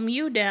 I'll calm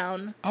you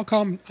down. I'll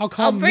calm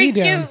I'll me break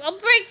down. I'll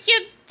break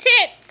your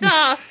tits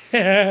off,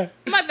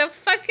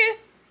 motherfucker.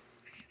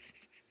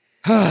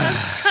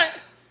 I'll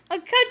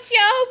cut you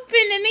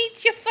open and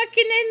eat your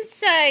fucking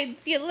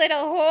insides, you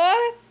little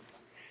whore.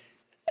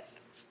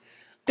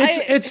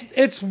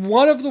 It's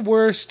one of the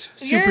worst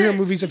superhero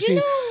movies I've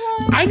seen.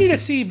 I need to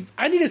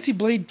see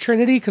Blade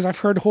Trinity because I've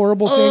heard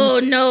horrible things. Oh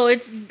no,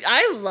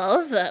 I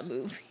love that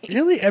movie.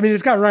 Really? I mean,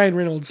 it's got Ryan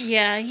Reynolds.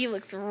 Yeah, he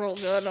looks real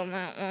good on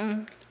that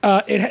one.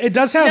 It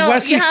does have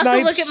Wesley Snipes. You have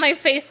to look at my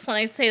face when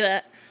I say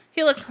that.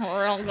 He looks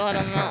real good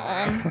on that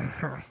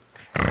one.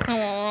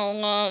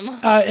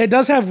 It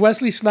does have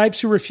Wesley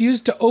Snipes who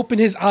refused to open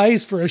his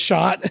eyes for a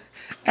shot,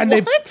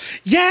 and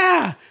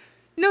yeah.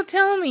 No,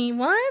 tell me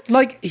what?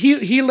 Like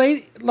he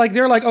lay like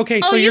they're like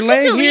okay, so you're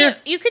laying here.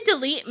 You could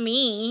delete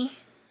me.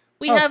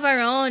 We have our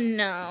own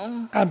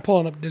now. I'm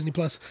pulling up Disney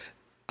Plus.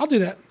 I'll do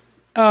that.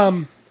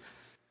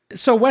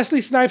 So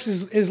Wesley Snipes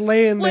is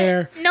laying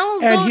there. No.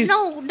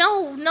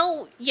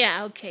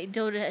 Yeah, okay.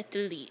 Don't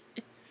delete.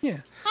 Yeah.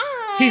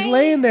 Hi. He's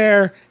laying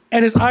there.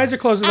 And his eyes are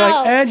closed.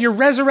 Like, and you're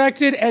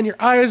resurrected, and your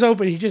eyes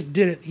open. He just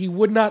did it. He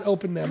would not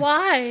open them.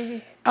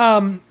 Why?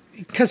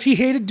 Because he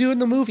hated doing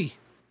the movie.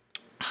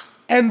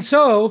 And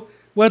so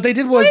what they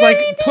did was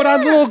put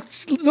on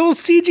little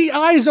CG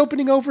eyes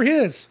opening over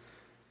his.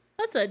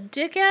 That's a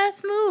dick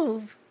ass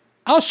move.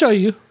 I'll show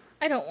you.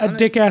 I don't want a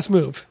dick ass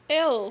move.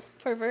 Ew,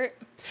 pervert.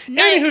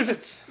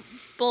 Anywho's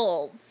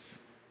Bulls.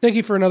 Thank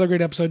you for another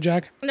great episode,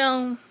 Jack.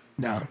 No.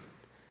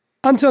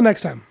 Until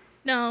next time.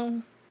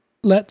 No.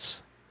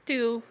 Let's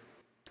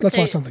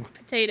watch something.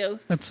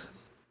 Potatoes.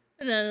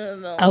 No.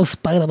 No. Oh,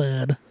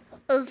 Spider-Man.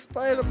 Oh,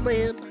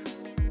 Spider-Man.